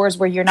closes the doors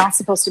where you're not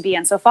supposed to be.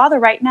 And so, Father,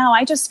 right now,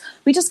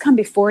 we just come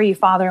before you,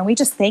 Father, and we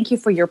just thank you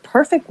for your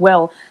perfect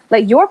will.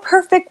 Let your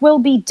perfect will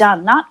be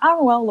done, not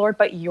our will, Lord,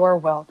 but your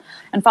will.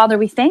 And Father,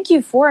 we thank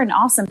you for an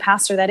awesome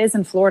pastor that is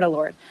in Florida,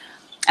 Lord.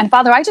 And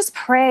Father, I just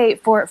pray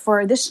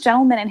for this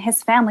gentleman and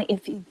his family.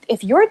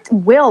 If your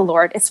will,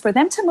 Lord, is for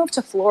them to move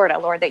to Florida,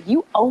 Lord, that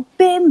you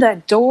open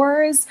the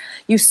doors,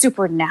 you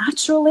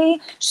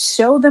supernaturally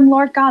show them,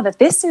 Lord God, that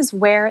this is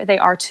where they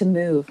are to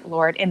move,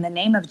 Lord, in the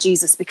name of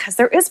Jesus, because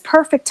there is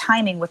perfect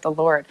timing with the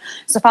Lord.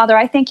 So, Father,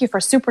 I thank you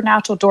for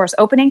supernatural doors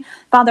opening.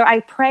 Father,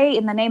 I pray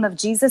in the name of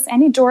Jesus,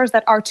 any doors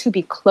that are to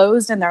be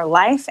closed in their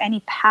life,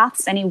 any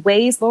paths, any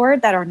ways,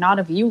 Lord, that are not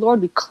of you,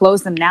 Lord, we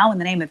close them now in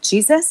the name of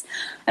Jesus.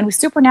 And we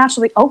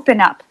supernaturally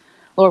open up,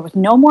 Lord, with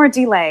no more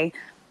delay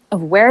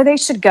of where they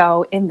should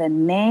go in the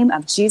name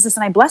of Jesus.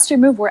 And I bless your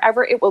move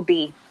wherever it will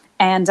be.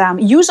 And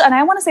usually, and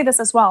I want to say this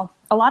as well,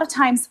 a lot of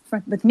times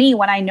with me,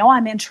 when I know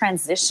I'm in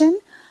transition,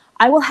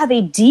 I will have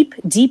a deep,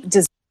 deep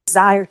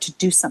desire to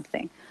do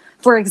something.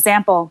 For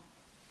example,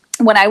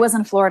 when I was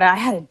in Florida, I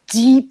had a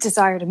deep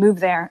desire to move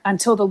there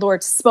until the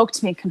Lord spoke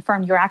to me and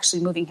confirmed you're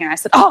actually moving here. I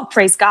said, oh,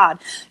 praise God.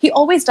 He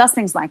always does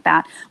things like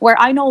that, where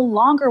I no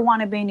longer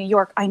want to be in New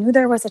York. I knew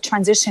there was a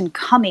transition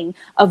coming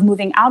of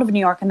moving out of New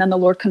York, and then the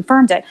Lord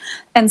confirmed it.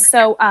 And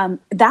so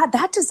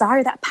that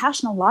desire, that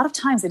passion, a lot of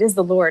times it is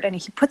the Lord, and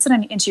he puts it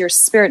into your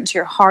spirit, into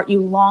your heart. You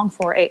long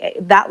for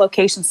that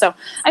location. So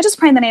I just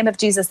pray in the name of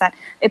Jesus that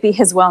it be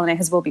his will and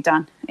his will be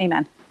done.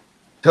 Amen.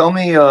 Tell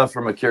me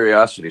from a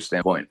curiosity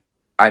standpoint,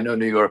 I know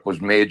New York was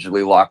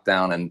majorly locked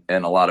down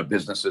and a lot of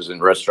businesses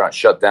and restaurants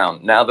shut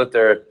down. Now that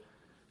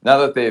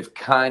they've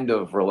kind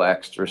of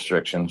relaxed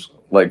restrictions,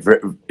 like,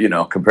 you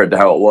know, compared to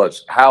how it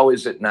was, how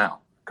is it now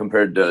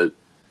compared to,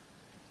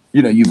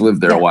 you know, you've lived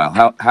there a while.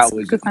 How is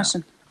it Good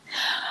question.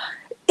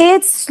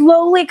 It's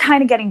slowly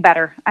kind of getting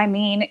better. I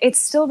mean, it's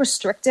still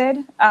restricted.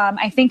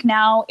 I think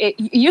now it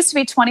used to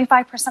be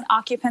 25%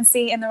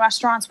 occupancy in the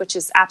restaurants, which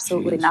is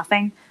absolutely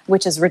nothing,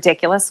 which is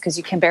ridiculous because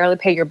you can barely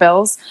pay your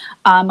bills.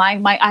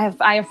 I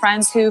have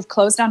friends who've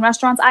closed down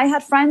restaurants. I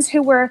had friends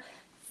who were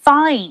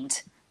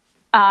fined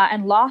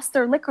and lost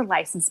their liquor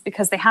license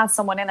because they had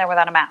someone in there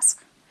without a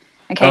mask.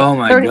 Okay, oh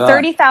my God.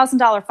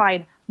 $30,000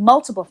 fine.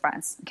 Multiple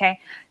friends. Okay.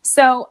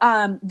 So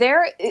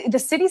the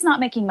city's not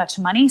making much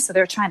money. So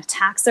they're trying to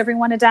tax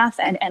everyone to death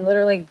and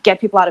literally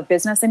get people out of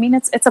business. I mean,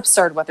 it's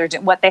absurd what they're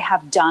doing, what they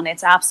have done.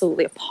 It's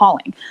absolutely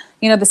appalling.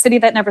 You know, the city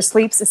that never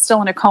sleeps is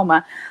still in a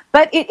coma,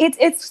 but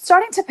it's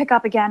starting to pick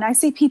up again. I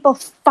see people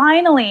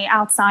finally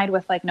outside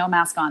with like no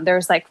mask on.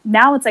 There's like,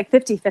 now it's like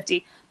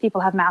 50-50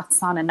 people have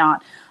masks on and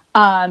not.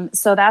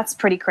 So that's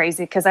pretty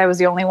crazy because I was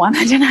the only one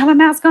that didn't have a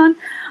mask on.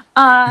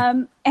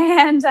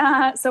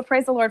 So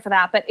praise the Lord for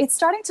that. But it's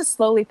starting to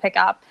slowly pick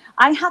up.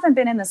 I haven't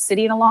been in the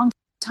city in a long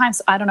time,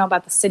 so I don't know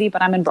about the city,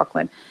 but I'm in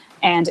Brooklyn,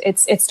 and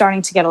it's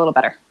starting to get a little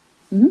better.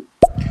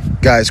 Mm-hmm.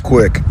 Guys,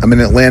 quick. I'm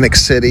in Atlantic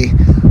City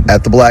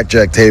at the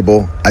blackjack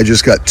table. I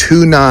just got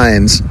 2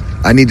 9s.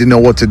 I need to know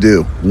what to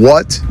do.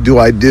 What do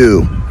I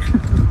do?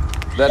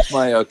 That's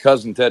my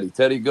cousin Teddy.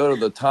 Teddy, go to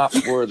the top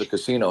floor of the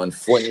casino and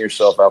fling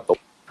yourself out the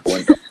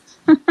window.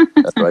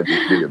 That's what I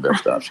do your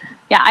best option.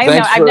 Yeah,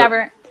 I've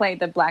never played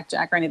the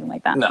blackjack or anything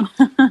like that. No.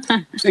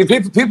 See,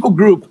 people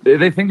group,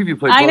 they think if you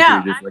play poker,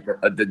 you're just like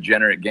a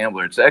degenerate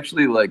gambler. It's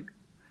actually like,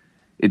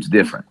 it's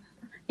different.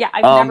 Yeah,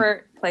 I've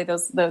never played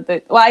those.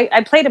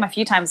 I played them a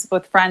few times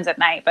with friends at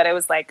night, but it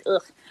was like,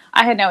 ugh,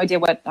 I had no idea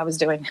what I was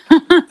doing.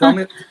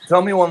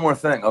 Tell me one more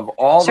thing. Of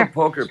all the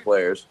poker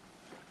players,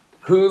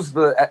 who's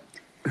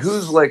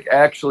like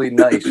actually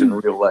nice in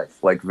real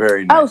life? Like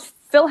very nice. Oh,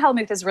 Phil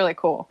Hellmuth is really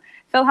cool.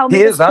 Phil Hellmuth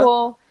is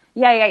cool.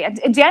 Yeah.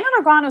 Daniel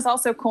Negreanu is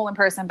also cool in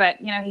person,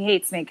 but you know he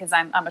hates me because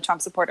I'm a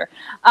Trump supporter,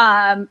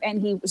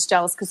 and he was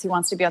jealous because he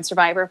wants to be on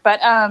Survivor. But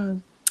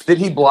did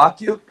he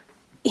block you?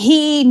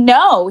 He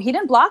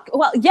didn't block.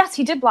 Well, yes,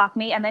 he did block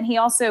me, and then he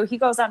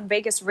goes on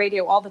Vegas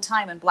radio all the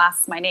time and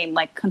blasts my name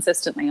like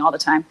consistently all the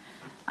time.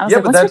 I was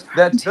but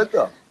that's good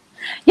though.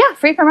 Yeah,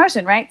 free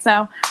promotion, right?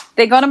 So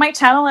they go to my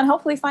channel and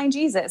hopefully find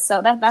Jesus.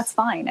 So that's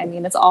fine. I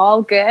mean, it's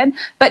all good.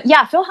 But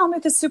yeah, Phil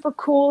Hellmuth is super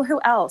cool. Who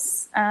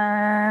else?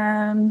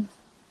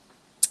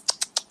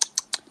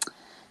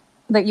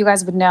 That you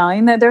guys would know. I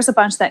mean, there's a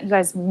bunch that you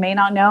guys may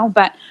not know,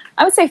 but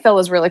I would say Phil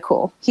is really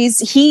cool.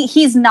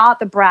 He's not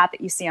the brat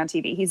that you see on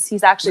TV.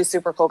 He's actually a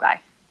super cool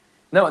guy.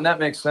 No, and that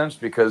makes sense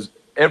because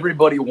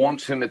everybody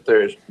wants him at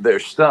their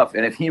stuff,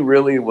 and if he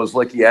really was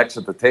like he acts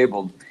at the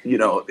table,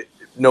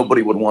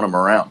 nobody would want him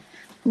around.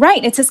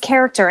 Right, it's his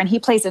character, and he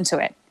plays into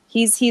it.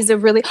 He's a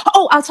really.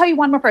 Oh, I'll tell you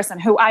one more person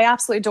who I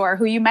absolutely adore,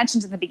 who you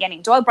mentioned in the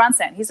beginning, Doyle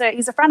Brunson. He's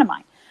a friend of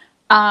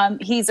mine.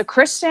 He's a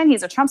Christian.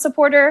 He's a Trump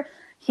supporter.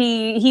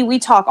 We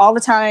talk all the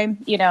time,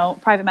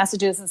 private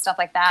messages and stuff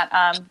like that.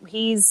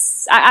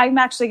 I'm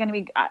actually going to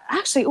be,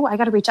 I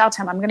got to reach out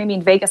to him. I'm going to be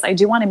in Vegas. I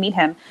do want to meet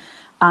him,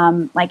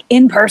 like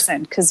in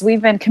person, because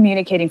we've been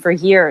communicating for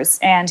years.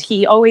 And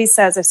he always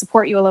says, I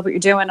support you. I love what you're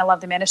doing. I love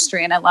the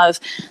ministry and I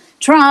love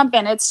Trump.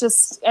 And it's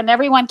just, and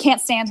everyone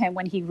can't stand him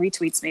when he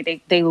retweets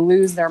me. They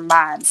lose their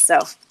minds. So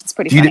it's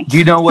pretty funny. Do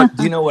you know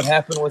what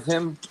happened with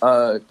him,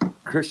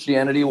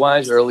 Christianity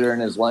wise, earlier in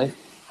his life?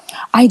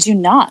 I do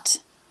not.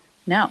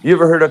 No. You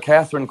ever heard of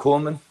Catherine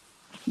Kuhlman?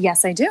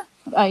 Yes, I do.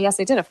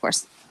 Yes, I did, of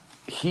course.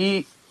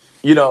 He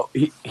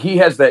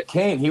has that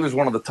cane. He was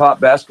one of the top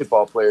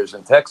basketball players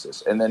in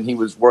Texas, and then he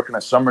was working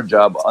a summer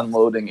job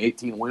unloading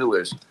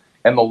 18-wheelers,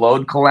 and the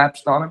load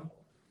collapsed on him.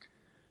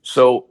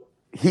 So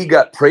he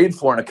got prayed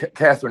for in a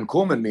Catherine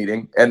Kuhlman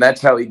meeting, and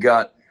that's how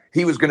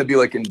he was going to be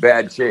like in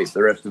bad shape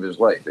the rest of his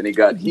life, and he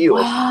got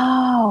healed.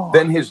 Wow.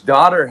 Then his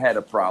daughter had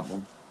a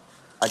problem.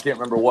 I can't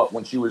remember what,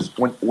 when she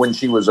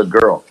was a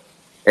girl.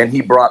 And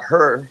he brought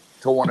her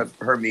to one of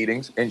her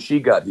meetings, and she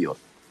got healed.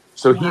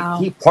 So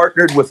he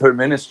partnered with her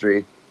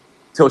ministry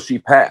till she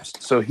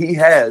passed. So he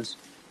has,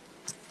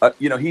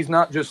 he's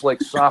not just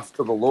like soft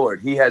to the Lord.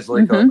 He has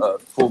like a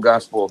full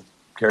gospel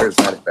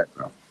charismatic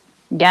background.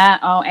 Yeah.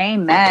 Oh,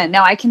 amen.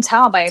 No, I can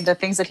tell by the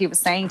things that he was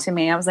saying to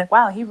me. I was like,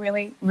 wow, he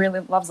really,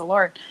 really loves the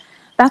Lord.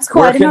 That's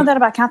cool. I didn't know that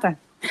about Catherine.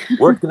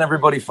 Where can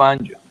everybody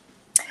find you?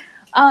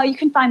 You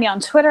can find me on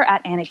Twitter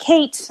at Anna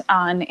Kate,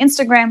 on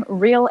Instagram,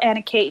 Real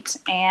Anna Kate,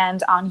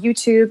 and on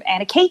YouTube,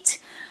 Anna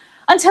Kate.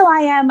 Until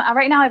I am,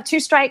 right now I have 2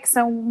 strikes,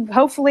 so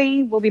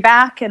hopefully we'll be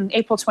back on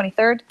April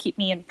 23rd. Keep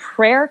me in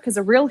prayer, because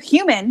a real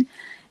human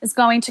is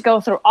going to go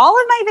through all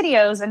of my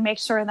videos and make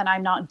sure that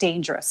I'm not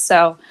dangerous.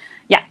 So,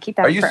 yeah, keep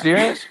that in prayer. Are you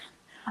serious?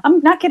 I'm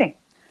not kidding.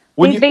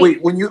 When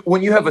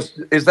you have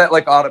is that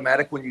like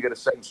automatic when you get a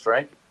second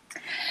strike?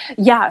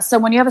 Yeah, so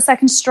when you have a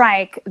second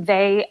strike,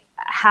 they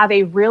have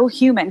a real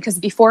human, because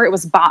before it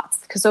was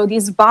bots. So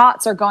these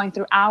bots are going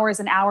through hours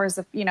and hours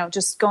of,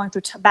 just going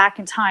through back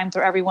in time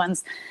through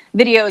everyone's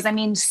videos. I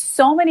mean,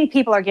 so many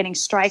people are getting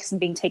strikes and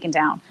being taken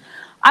down.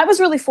 I was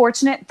really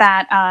fortunate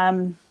that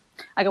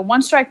I got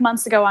 1 strike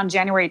months ago on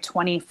January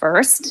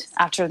 21st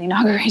after the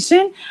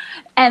inauguration.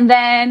 And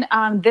then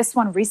this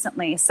one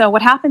recently. So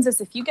what happens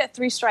is if you get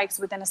 3 strikes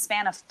within a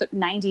span of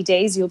 90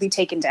 days, you'll be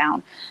taken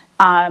down.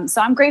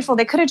 So I'm grateful.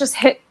 They could have just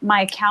hit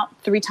my account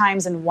 3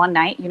 times in one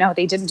night.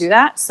 They didn't do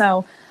that.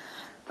 So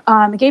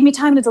it gave me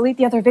time to delete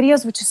the other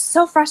videos, which is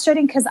so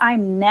frustrating because I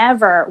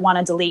never want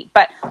to delete.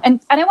 And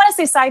I want to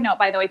say side note,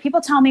 by the way,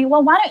 people tell me,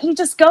 well, why don't you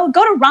just go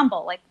to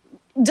Rumble? Like,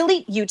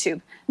 delete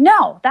YouTube.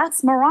 No,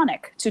 that's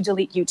moronic to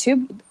delete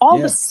YouTube. All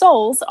the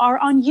souls are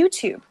on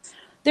YouTube.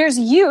 There's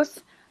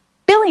youth,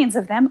 billions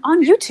of them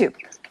on YouTube.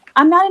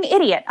 I'm not an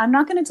idiot. I'm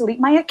not going to delete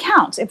my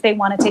account. If they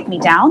want to take me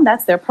down,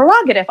 that's their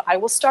prerogative. I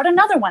will start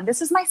another one.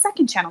 This is my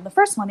second channel. The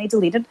first one they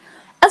deleted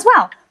as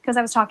well because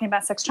I was talking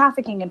about sex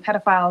trafficking and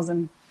pedophiles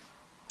and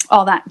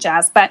all that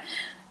jazz. But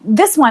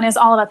this one is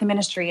all about the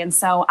ministry, and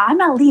so I'm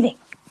not leaving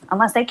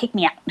unless they kick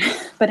me out.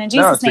 But in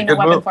Jesus' name, no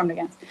weapon formed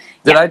against.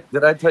 Did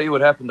I tell you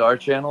what happened to our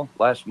channel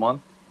last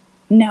month?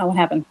 No, what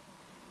happened?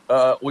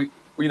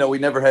 We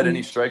never had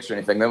any strikes or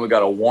anything. Then we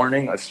got a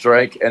warning, a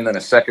strike, and then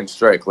a second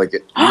strike, like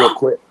it real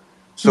quick.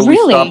 So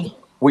really?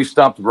 we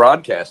stopped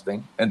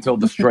broadcasting until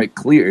the strike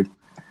cleared.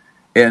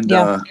 And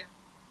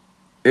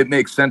it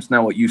makes sense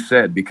now what you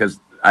said, because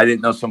I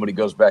didn't know somebody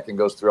goes back and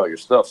goes through all your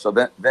stuff. So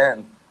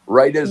then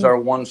right as our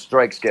 1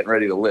 strike's getting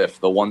ready to lift,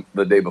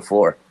 the day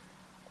before,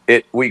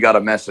 we got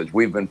a message.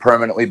 We've been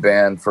permanently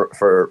banned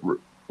for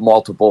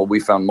multiple. We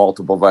found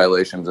multiple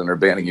violations and they're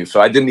banning you. So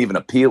I didn't even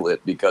appeal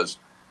it because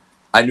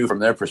I knew from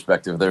their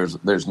perspective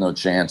there's no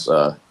chance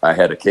I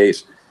had a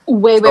case.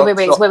 Wait.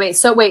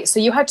 So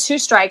you had 2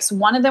 strikes.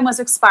 One of them was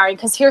expiring,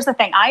 because here's the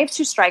thing. I have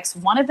 2 strikes.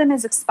 One of them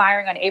is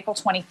expiring on April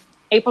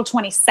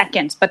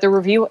 22nd, but the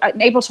review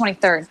April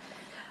 23rd.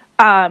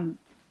 Oh,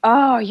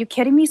 are you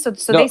kidding me? So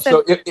they said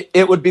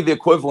it would be the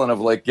equivalent of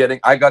like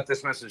I got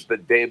this message the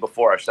day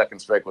before our second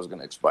strike was going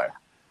to expire.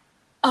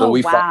 So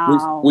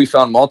we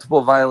found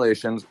multiple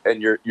violations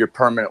and you're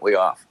permanently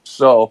off.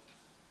 So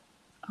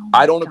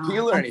I don't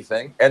appeal or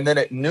anything. And then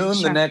at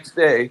noon the next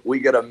day, we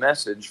get a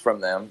message from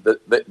them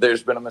that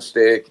there's been a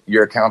mistake.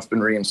 Your account's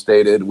been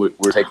reinstated.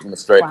 We're taking the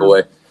strike away.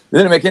 It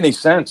didn't make any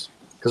sense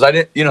because I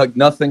didn't,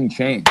 nothing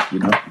changed,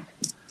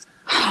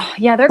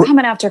 Yeah, they're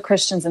coming after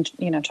Christians and,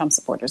 Trump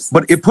supporters.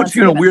 But it puts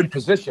you in a weird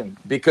position,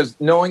 because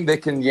knowing they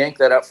can yank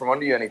that out from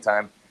under you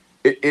anytime,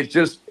 it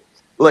just,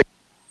 like,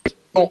 you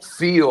don't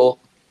feel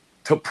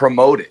to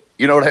promote it.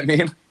 You know what I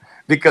mean?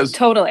 Because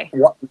totally.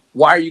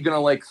 Why are you going to,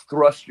 like,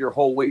 thrust your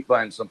whole weight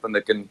behind something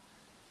that can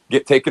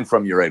get taken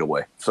from you right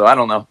away? So I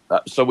don't know.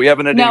 So we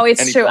haven't had No,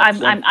 it's true.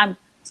 I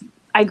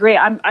agree.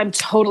 I'm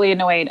totally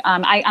annoyed.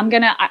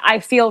 I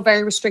feel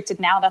very restricted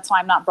now. That's why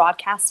I'm not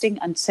broadcasting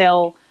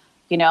until,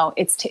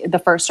 it's the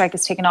first strike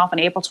is taken off on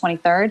April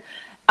 23rd.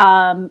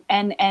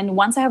 And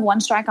once I have one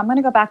strike, I'm going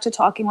to go back to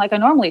talking like I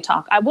normally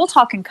talk. I will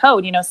talk in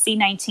code,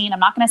 C19. I'm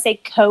not going to say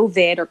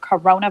COVID or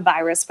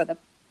coronavirus for the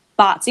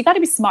bots. You got to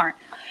be smart.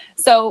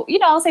 So,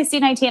 I'll say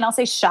C19, I'll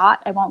say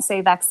shot. I won't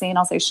say vaccine.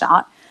 I'll say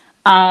shot.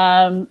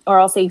 Or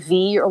I'll say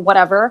V or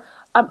whatever.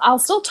 I'll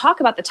still talk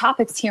about the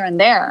topics here and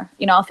there.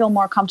 I'll feel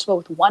more comfortable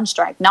with one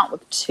strike, not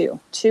with two.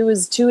 Two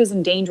is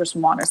in dangerous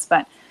waters,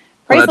 but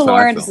praise the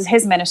Lord. This is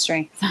his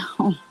ministry.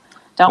 So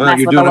don't mess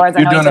with the Lord's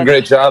anointed. You're doing a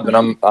great job,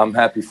 and I'm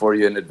happy for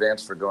you in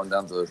advance for going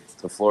down to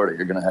Florida.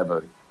 You're going to have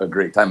a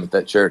great time at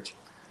that church.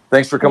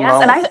 Thanks for coming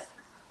on.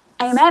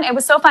 Amen. It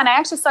was so fun. I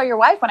actually saw your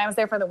wife when I was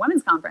there for the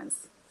women's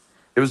conference.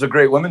 It was a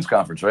great women's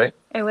conference, right?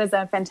 It was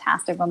a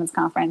fantastic women's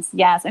conference.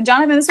 Yes. And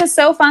Jonathan, this was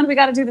so fun. We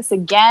got to do this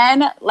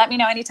again. Let me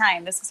know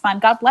anytime. This was fun.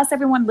 God bless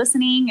everyone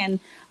listening and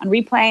on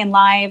replay and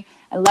live.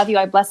 I love you.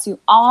 I bless you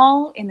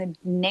all in the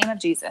name of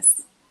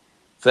Jesus.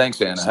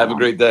 Thanks, Anna. Have a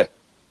great day.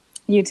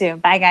 You too.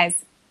 Bye, guys.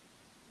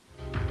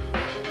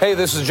 Hey,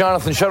 this is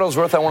Jonathan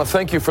Shuttlesworth. I want to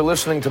thank you for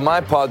listening to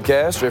my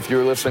podcast. If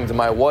you're listening to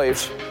my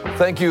wife's,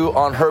 thank you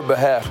on her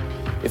behalf.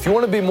 If you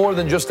want to be more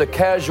than just a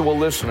casual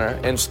listener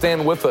and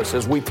stand with us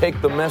as we take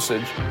the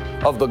message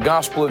of the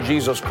gospel of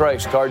Jesus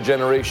Christ to our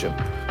generation,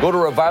 go to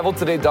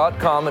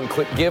revivaltoday.com and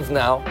click Give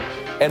Now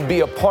and be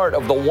a part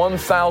of the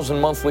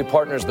 1,000 monthly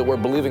partners that we're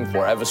believing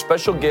for. I have a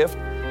special gift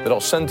that I'll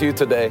send to you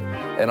today,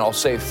 and I'll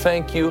say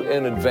thank you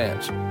in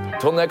advance.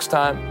 Until next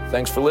time,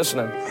 thanks for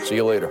listening. See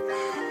you later.